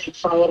the snake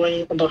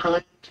following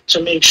behind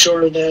to make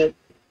sure that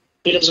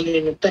he doesn't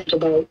even think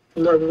about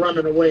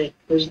running away.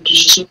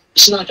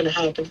 It's not going to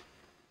happen.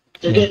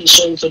 You're Yeah. getting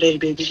sold today,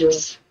 baby girl.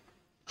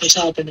 It's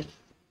happening.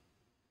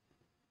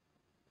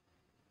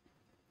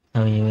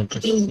 So you would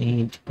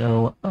proceed to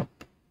go up,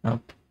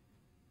 up,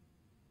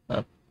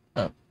 up,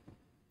 up,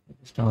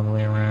 just all the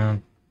way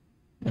around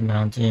the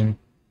mountain,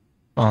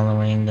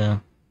 following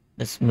the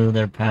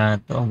smoother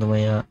path all the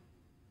way up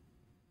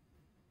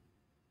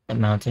the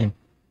mountain,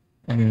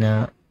 and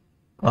the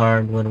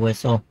guard would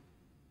whistle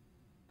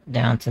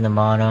down to the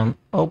bottom.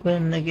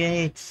 Open the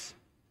gates.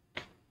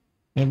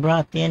 He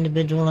brought the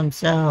individual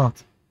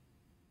himself.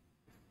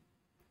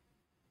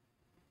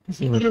 As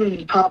he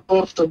would, Pop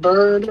off the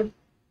bird,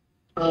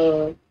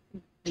 uh,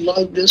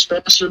 lug this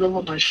bastard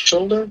over my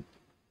shoulder,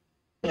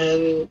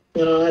 and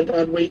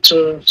I'd wait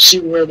to see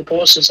where the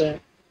boss is at.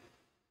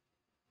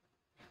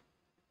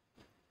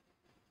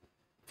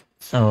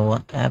 so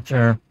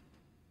after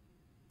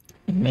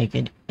you make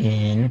it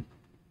in,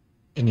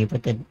 and you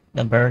put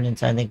the bird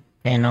inside the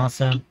pen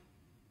also.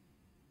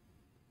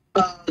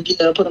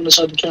 Yeah, I put him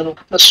inside the kennel.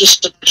 That's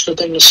just an extra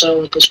thing to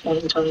sell at this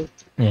point in time.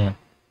 Yeah.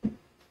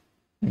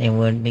 They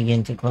would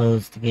begin to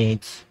close the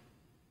gates,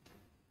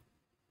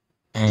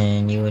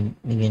 and you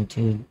would begin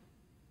to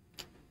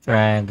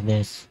drag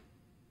this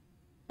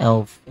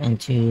elf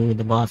into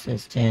the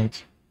boss's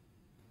tent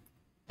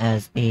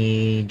as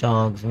the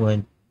dogs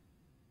would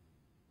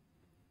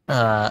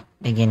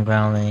begin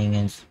growling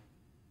and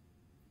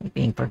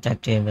being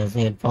protective as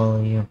they'd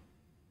follow you.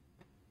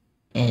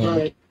 And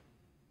Right.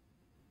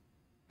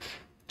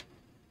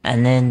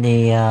 and then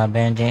the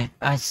bandit,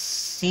 I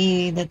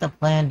see that the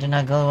plan did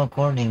not go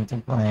according to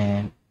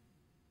plan.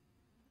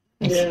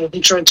 It's, Yeah,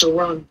 he tried to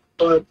run,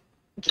 but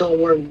don't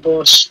worry,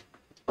 boss.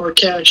 Our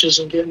cash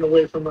isn't getting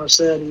away from us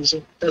that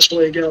easy. That's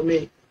where he got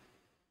me.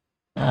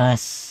 I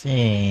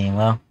see.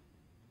 Well,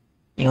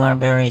 you are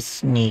very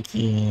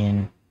sneaky,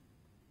 and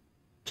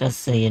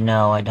just so you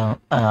know, I don't.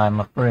 I'm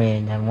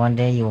afraid that one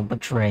day you will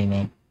betray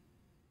me.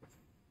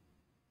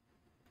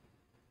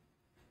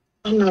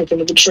 I'm not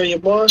going to betray you,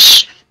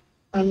 boss.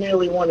 I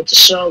merely wanted to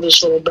sell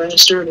this little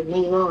bastard and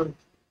move on.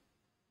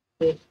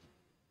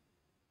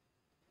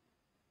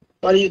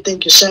 Why do you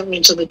think you sent me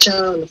to the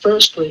town in the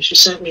first place? You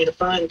sent me to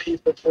find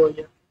people for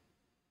you.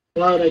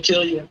 Why would I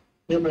kill you?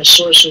 You're my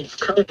source of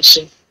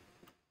currency.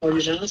 Are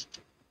you not?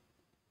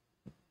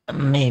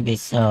 Maybe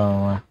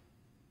so,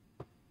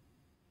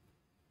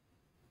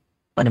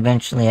 but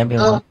eventually Uh,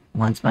 everyone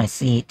wants my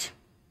seat.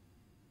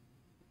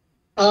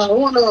 I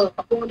wanna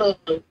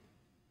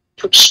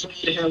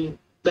persuade him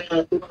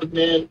that, look,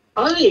 man,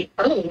 I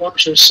don't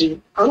want your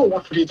seat. I don't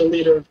want to be the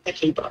leader of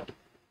anybody.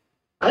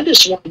 I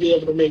just want to be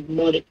able to make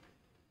money.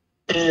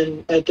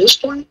 And at this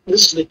point,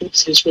 this is the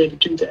easiest way to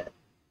do that.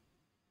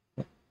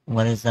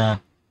 What is the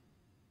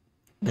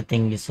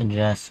thing you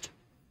suggest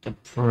to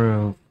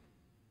prove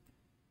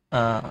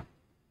uh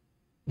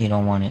you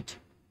don't want it?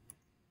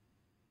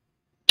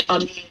 I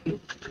mean,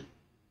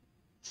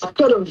 I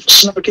could have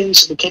snuck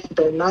into the camp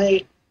at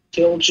night,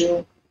 killed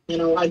you. You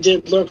know, I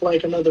did look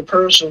like another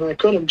person. I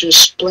could have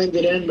just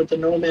blended in with the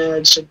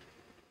nomads and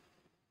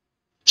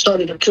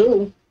started a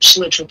coup,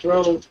 slit your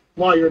throat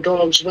while your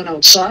dogs went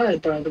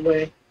outside, by the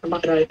way,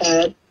 might I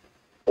add.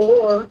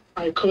 Or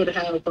I could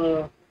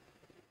have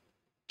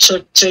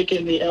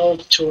taken the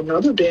elf to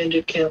another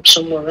bandit camp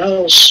somewhere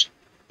else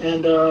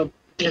and,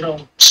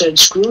 said,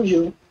 screw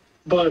you.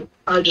 But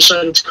I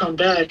decided to come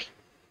back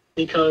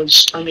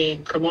because, I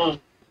mean, come on.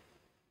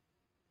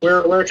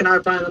 Where can I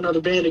find another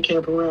bandit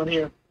camp around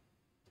here?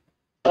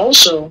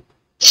 Also,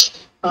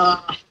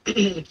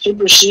 he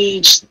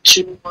proceeds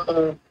to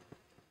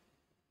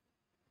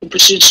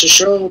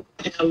show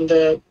him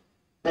that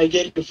I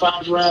gave you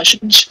 5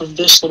 rations from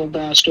this little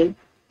bastard,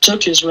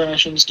 took his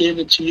rations, gave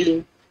it to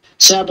you,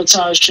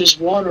 sabotaged his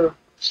water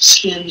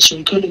skin so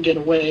he couldn't get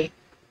away.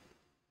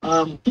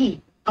 How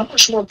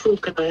much more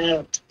proof can I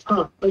have?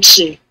 Let's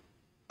see.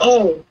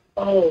 Oh,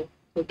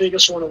 the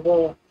biggest one of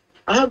all.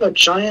 I have a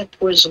giant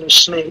poisonous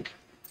snake.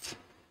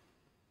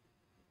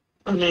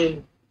 I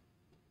mean,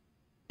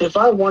 if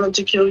I wanted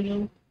to kill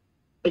you,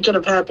 it could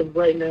have happened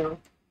right now.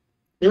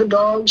 Your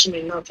dogs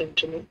mean nothing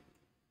to me.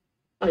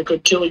 I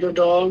could kill your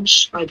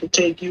dogs. I could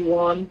take you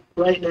on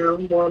right now,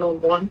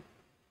 1-on-1.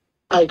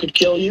 I could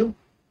kill you,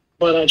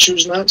 but I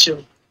choose not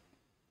to.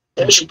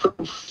 There's your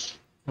proof.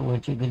 So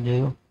what you could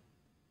do?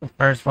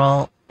 First of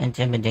all,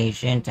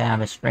 intimidation to have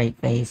a straight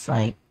face,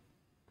 like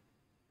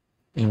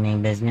you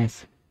mean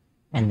business,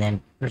 and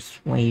then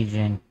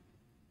persuasion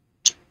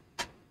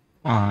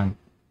on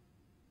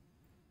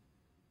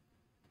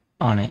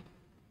it.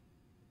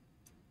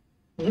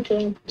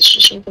 Okay, it's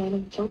just some kind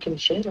of fucking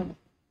fatal.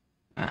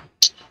 Ah.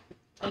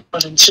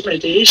 But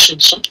intimidation,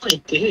 something I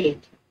did.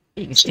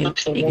 You can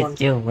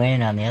still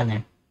win on the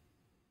other.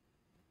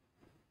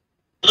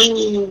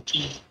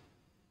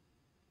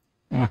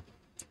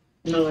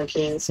 No, I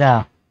can't.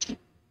 So.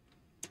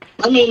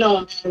 I mean, no,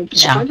 man,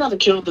 because if I gotta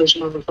kill this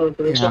motherfucker,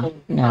 it's all,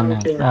 I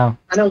don't care. So,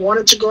 I don't want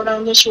it to go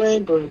down this way,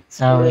 but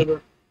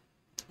whatever.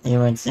 You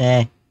would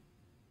say,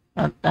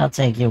 I'll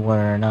take your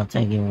word,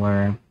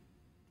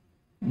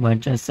 But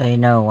just so you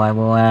know, I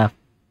will have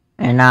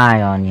an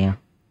eye on you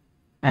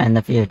in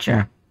the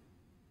future.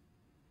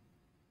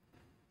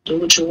 Do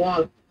what you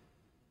want.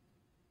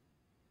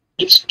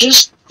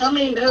 I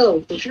mean,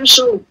 hell, if you're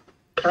so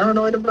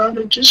paranoid about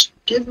it, just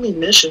give me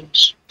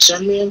missions.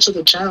 Send me into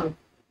the town.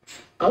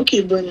 I'll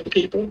keep bringing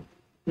people.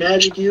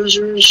 Magic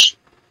users,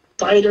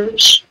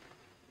 fighters,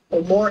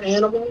 or more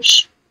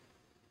animals.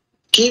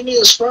 Keep me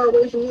as far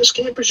away from this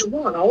camp as you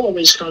want. I'll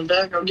always come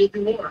back. I'll give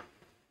you more.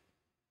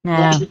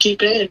 Nah, you keep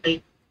paying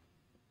me.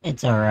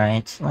 It's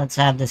alright. Let's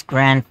have this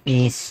grand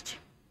feast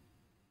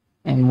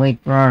and wait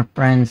for our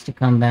friends to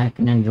come back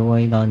and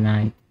enjoy the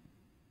night.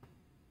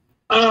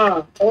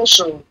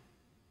 Also,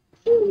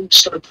 before we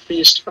start the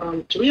feast,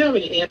 do we have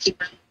any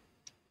anti-venom?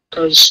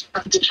 Because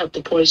I did have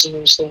to poison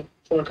this little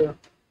fucker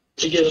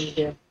to get him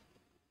here.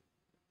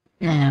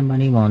 Nah, but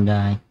he won't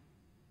die.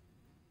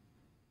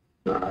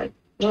 Alright.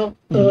 Well,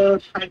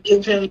 I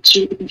give him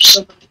to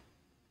somebody.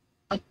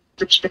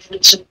 There's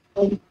bandits in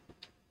the home.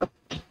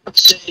 I'd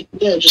say,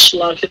 yeah, just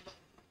lock him up.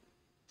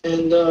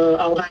 And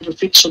I'll have a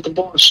feast with the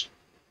boss.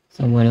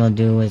 So what he'll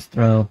do is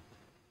throw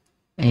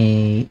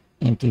a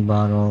empty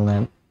bottle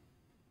at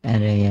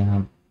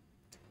a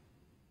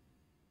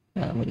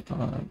what do you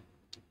call it?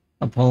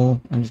 A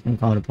pole. I'm just gonna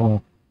call it a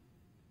pole.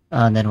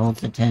 That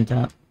holds the tent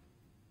up.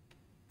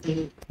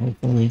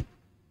 Hopefully.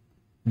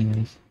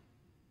 Anyways.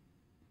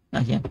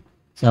 Yeah.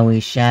 So he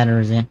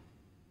shatters it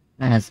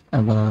as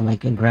of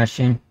like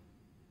aggression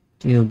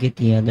to get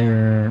the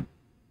other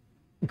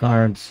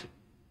guards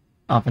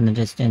off in the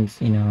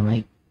distance, you know,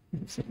 like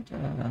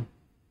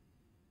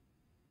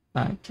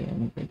 5,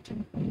 10,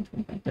 15, 20,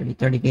 25, 30,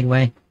 30 feet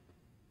away.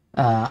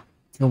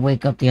 To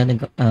wake up the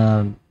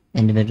other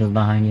individuals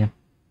behind you.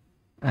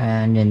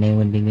 And then they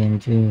would begin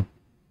to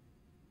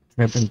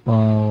trip and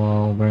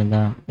fall over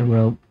the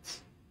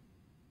ropes.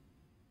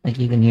 Like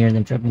you can hear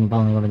them tripping and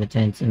falling over the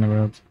tents and the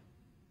ropes,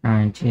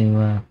 trying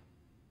to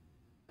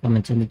come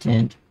into the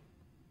tent.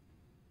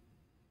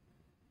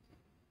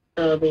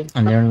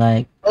 And they're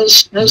like,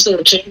 as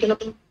they're taking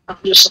him, I'm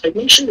just like,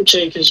 make sure you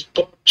take his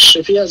books.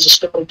 If he has a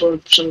spell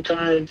book of some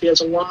kind, if he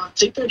has a wand,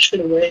 take that shit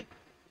away.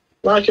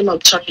 Lock him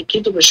up tight,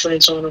 keep the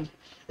restraints on him,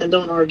 and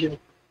don't argue.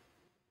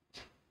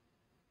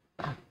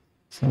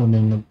 So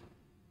then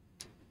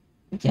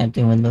the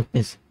captain would look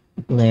this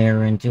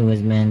glare into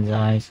his men's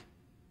eyes,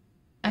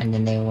 and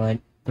then they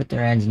would put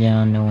their heads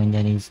down knowing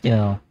that he's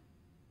still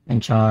in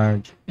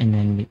charge, and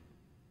then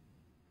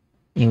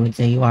he would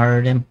say, "You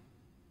heard him?"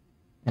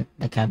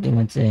 The captain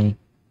would say,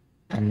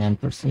 and then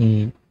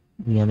proceed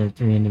the other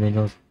three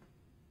individuals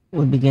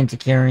would begin to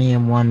carry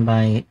him, one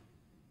by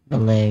the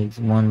legs,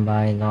 one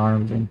by his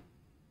arms, and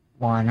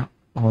one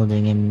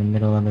holding him in the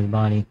middle of his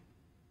body.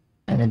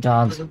 And the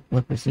dogs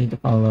would proceed to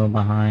follow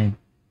behind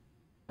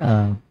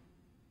uh,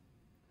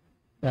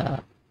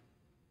 the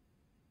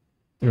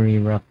three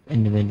rough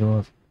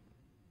individuals.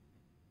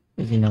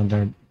 Because,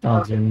 their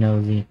dogs are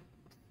nosy.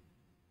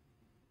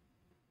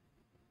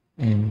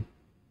 And,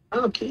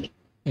 Okay.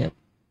 yep,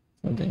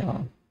 so they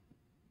all,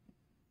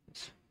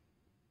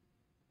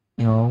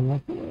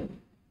 walk away.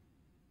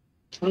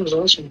 That was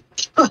awesome.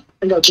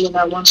 I got two in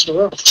that once in a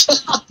row.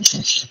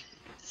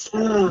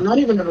 Not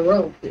even in a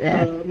row.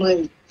 Yeah.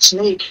 My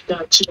snake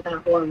got two in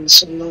that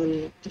ones,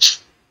 and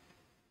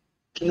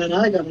then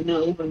I got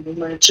another one with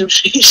my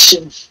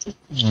anticipation.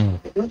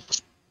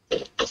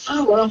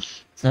 Oh well.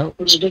 So it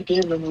was a good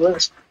game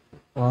nonetheless.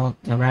 Well,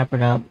 to wrap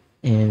it up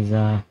is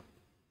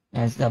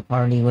as the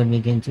party would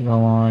begin to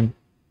go on,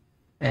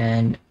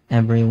 and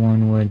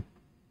everyone would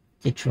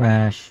get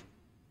trash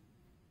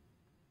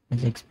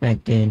as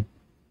expected,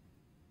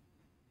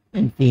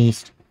 and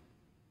feast.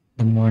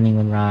 The morning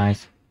would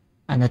rise,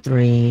 and the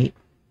three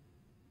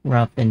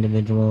rough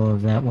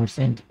individuals that were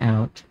sent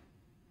out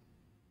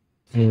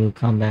to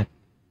come back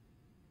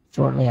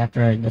shortly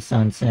after the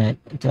sunset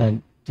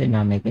did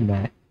not make it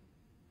back.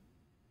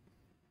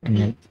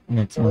 And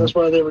that's well, that's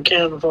why they were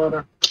cannon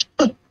fodder.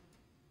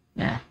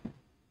 Yeah.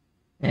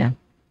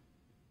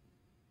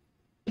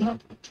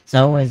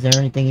 So, is there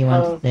anything you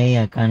want to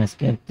say? I kind of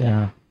skipped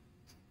your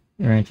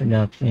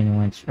introduction and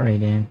went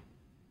straight in.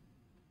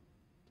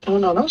 Oh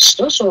no,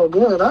 that's all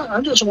good. I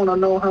just want to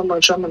know how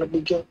much I'm going to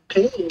be getting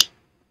paid.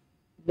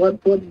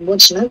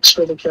 What's next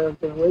for the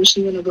character? Where's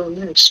he going to go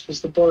next?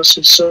 Because the boss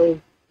is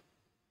so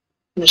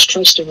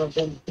mistrusting of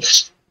him.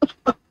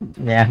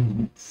 Yeah,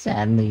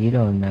 sadly you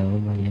don't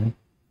know, but yeah.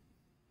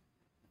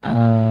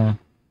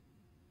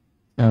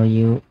 So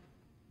you,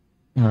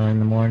 in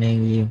the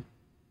morning you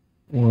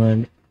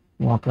would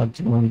walk up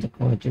to him to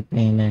collect your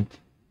payment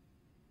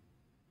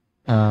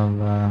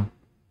of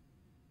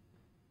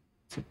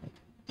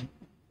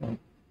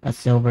a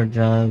silver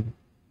jug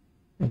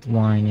with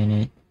wine in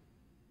it,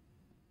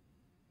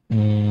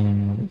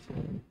 and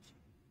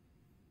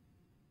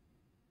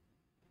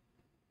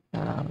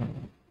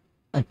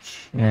a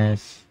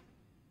chest.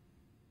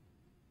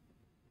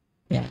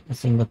 Yeah, a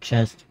single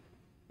chest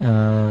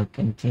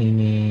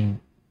containing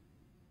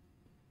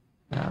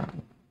let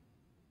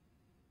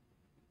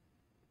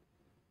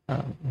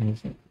me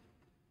see.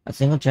 A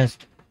single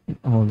chest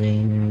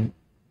holding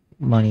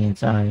money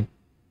inside.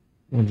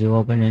 Would you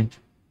open it?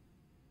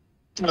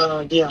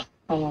 Yeah,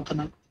 I'll open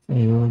it. So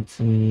you would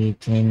see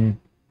 10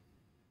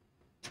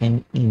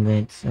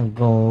 ingots of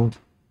gold.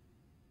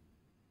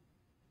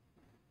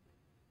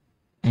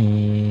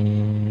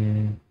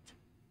 And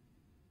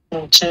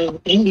 10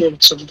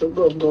 ingots of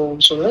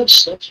gold, so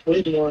that's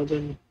way more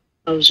than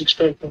I was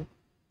expecting.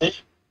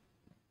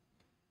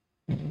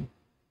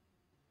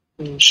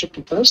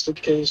 If that's the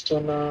case,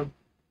 then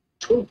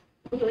cool.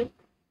 All right.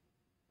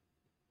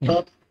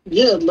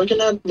 Yeah,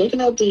 looking at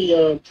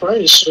the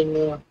price and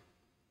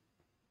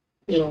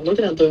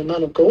looking at the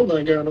amount of gold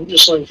I got, I'm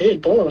just like, hey,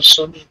 boss.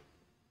 I mean,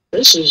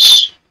 this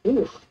is.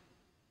 Ooh.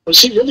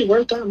 Was he really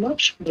worth that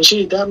much? Was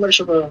he that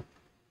much of a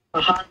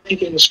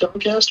high-ranking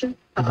spellcaster?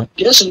 I'm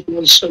guessing it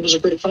was a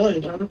great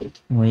find. Huh?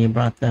 Well, you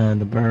brought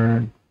the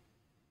bird,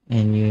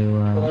 and you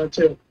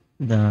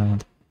the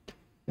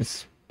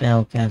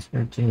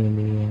spellcaster to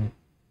the.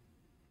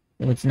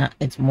 It's not.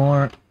 It's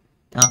more.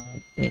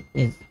 It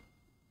is.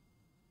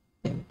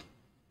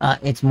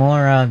 It's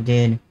more of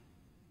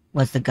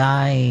was the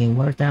guy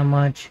worth that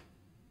much,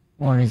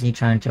 or is he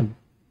trying to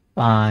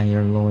buy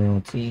your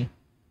loyalty?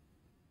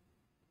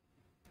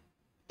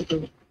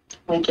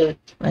 Okay.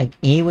 Like,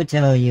 he would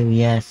tell you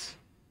yes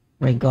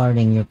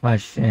regarding your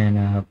question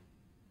of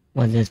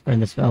was this for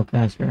the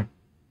spellcaster?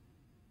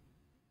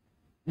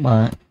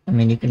 But I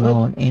mean, you can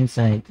roll an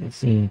insight to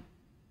see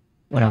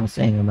what I'm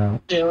saying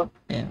about. Yeah.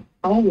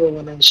 I'll roll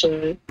an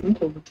insight. I'm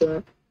cool with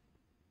that.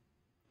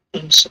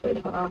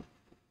 Insight, huh?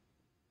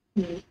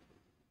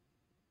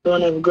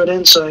 Don't have a good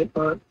insight,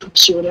 but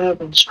let's see what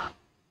happens.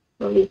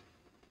 Try.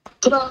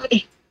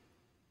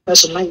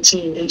 That's a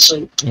 19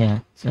 insight. Yeah,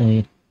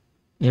 so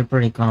you're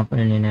pretty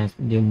confident it has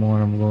to do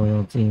more of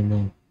loyalty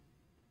than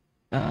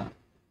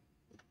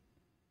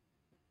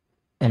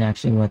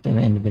actually what the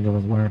individual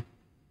was worth.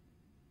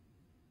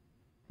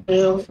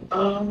 Well,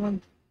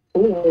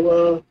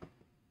 cool.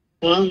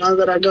 Well, now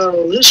that I got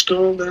all this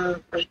gold, I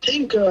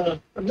think the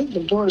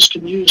boss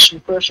could use some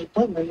fresh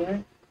equipment,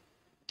 right?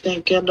 I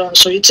think, and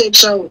so he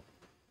takes out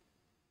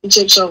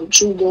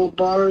 2 gold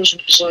bars,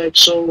 and he's like,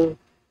 so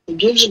he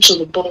gives it to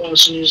the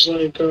boss, and he's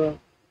like,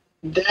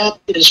 that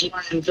is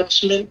my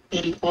investment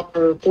in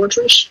our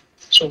fortress.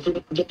 So if we're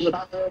going to build it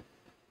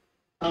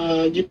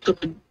higher, you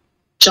could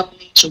tell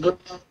me to bring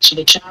that to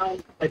the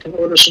town. I can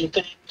order some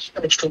things,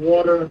 extra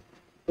water,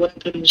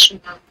 weapons,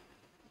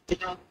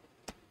 the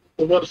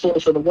what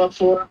for the what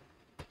for.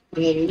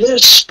 And then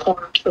this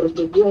part of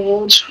the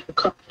gold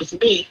comes with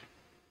me.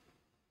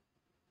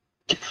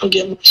 I'll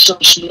get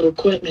myself some new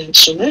equipment.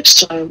 So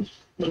next time,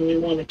 when we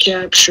want to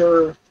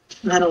capture,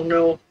 I don't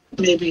know,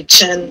 maybe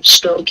 10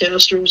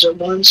 spellcasters at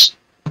once,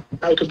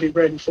 I could be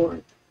ready for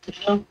it. You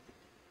know?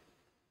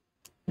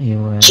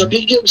 You So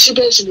he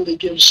basically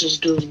gives his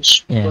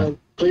dues, yeah. like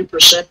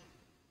 3%.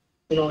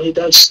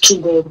 That's 2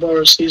 gold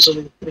bars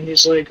easily. And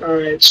he's like, all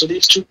right, so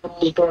these 2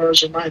 gold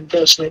bars are my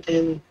investment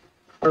in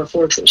our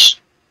fortress,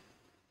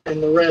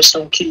 and the rest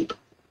I'll keep.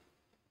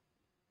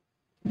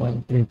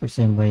 Well,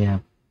 3%, but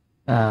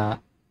yeah.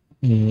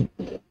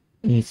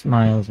 He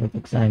smiles with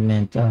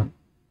excitement,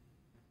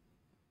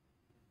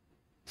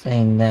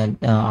 saying that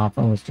the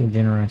offer was too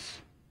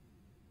generous,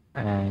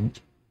 and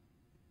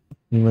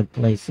he would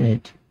place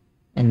it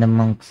in the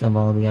monks of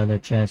all the other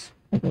chests,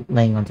 like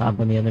laying on top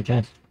of the other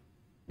chests,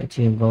 the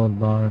 2 gold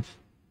bars,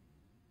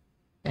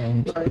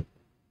 and Right?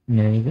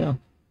 there you go.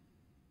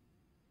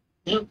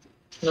 Yep.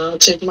 Now I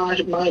take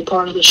my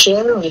part of the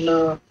share, and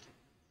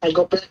I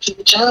go back to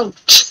the town,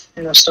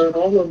 and I start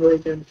all over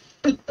again.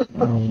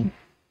 Oh,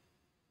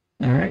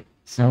 all right.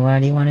 So, why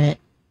do you want to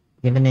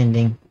give an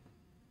ending?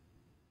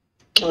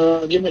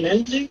 Give an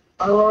ending.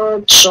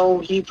 So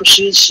he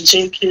proceeds to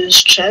take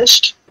his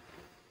chest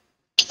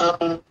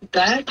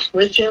back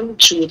with him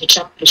to the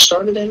town he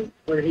started in,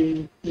 where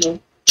he,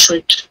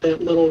 tricked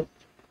that little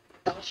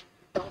elf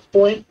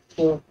boy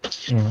or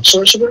Yeah.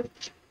 sorcerer.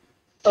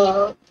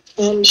 Uh,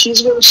 and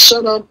he's going to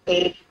set up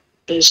a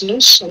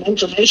business, an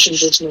information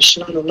business,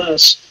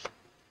 nonetheless,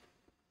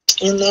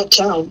 in that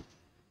town.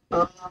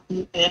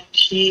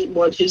 And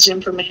what his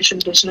information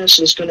business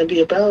is going to be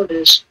about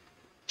is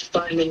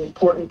finding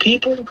important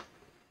people,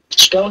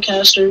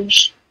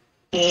 spellcasters,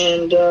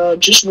 and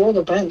just world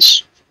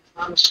events,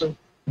 honestly.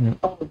 Yeah.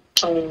 Oh,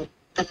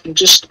 and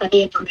just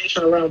any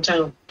information around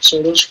town.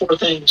 So those 4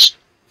 things.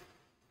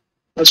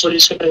 That's what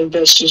he's going to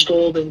invest his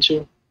gold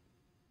into.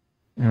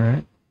 All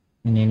right.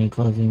 And any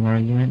closing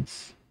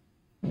arguments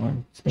or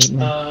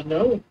statements?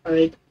 No,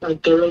 I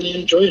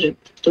thoroughly enjoyed it.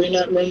 3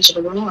 net runs in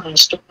a row, and I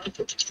still like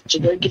it. It's a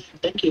great game.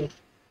 Thank you.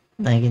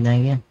 Thank you,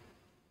 thank you.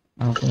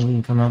 Hopefully, we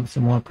can come up with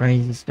some more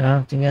crazy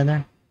stuff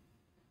together.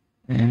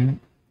 And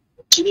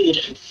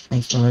Indeed.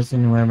 thanks for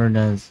listening, whoever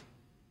does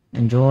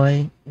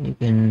enjoy. You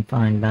can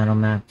find battle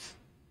maps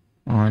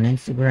on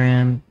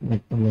Instagram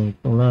with the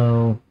link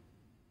below.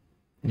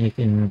 You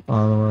can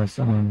follow us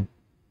on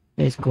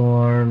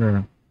Discord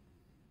or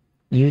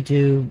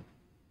YouTube.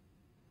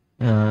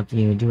 If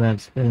you do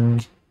have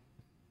Spoon,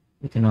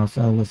 you can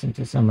also listen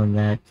to some of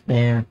that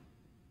there.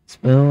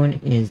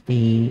 Spoon is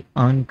the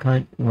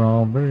uncut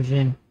raw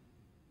version,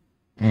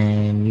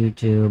 and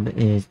YouTube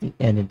is the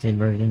edited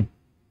version.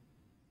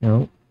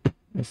 So,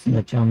 just to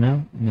let y'all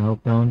know, and I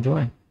hope y'all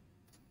enjoy.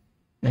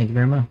 Thank you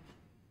very much.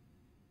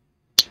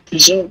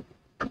 Peace out.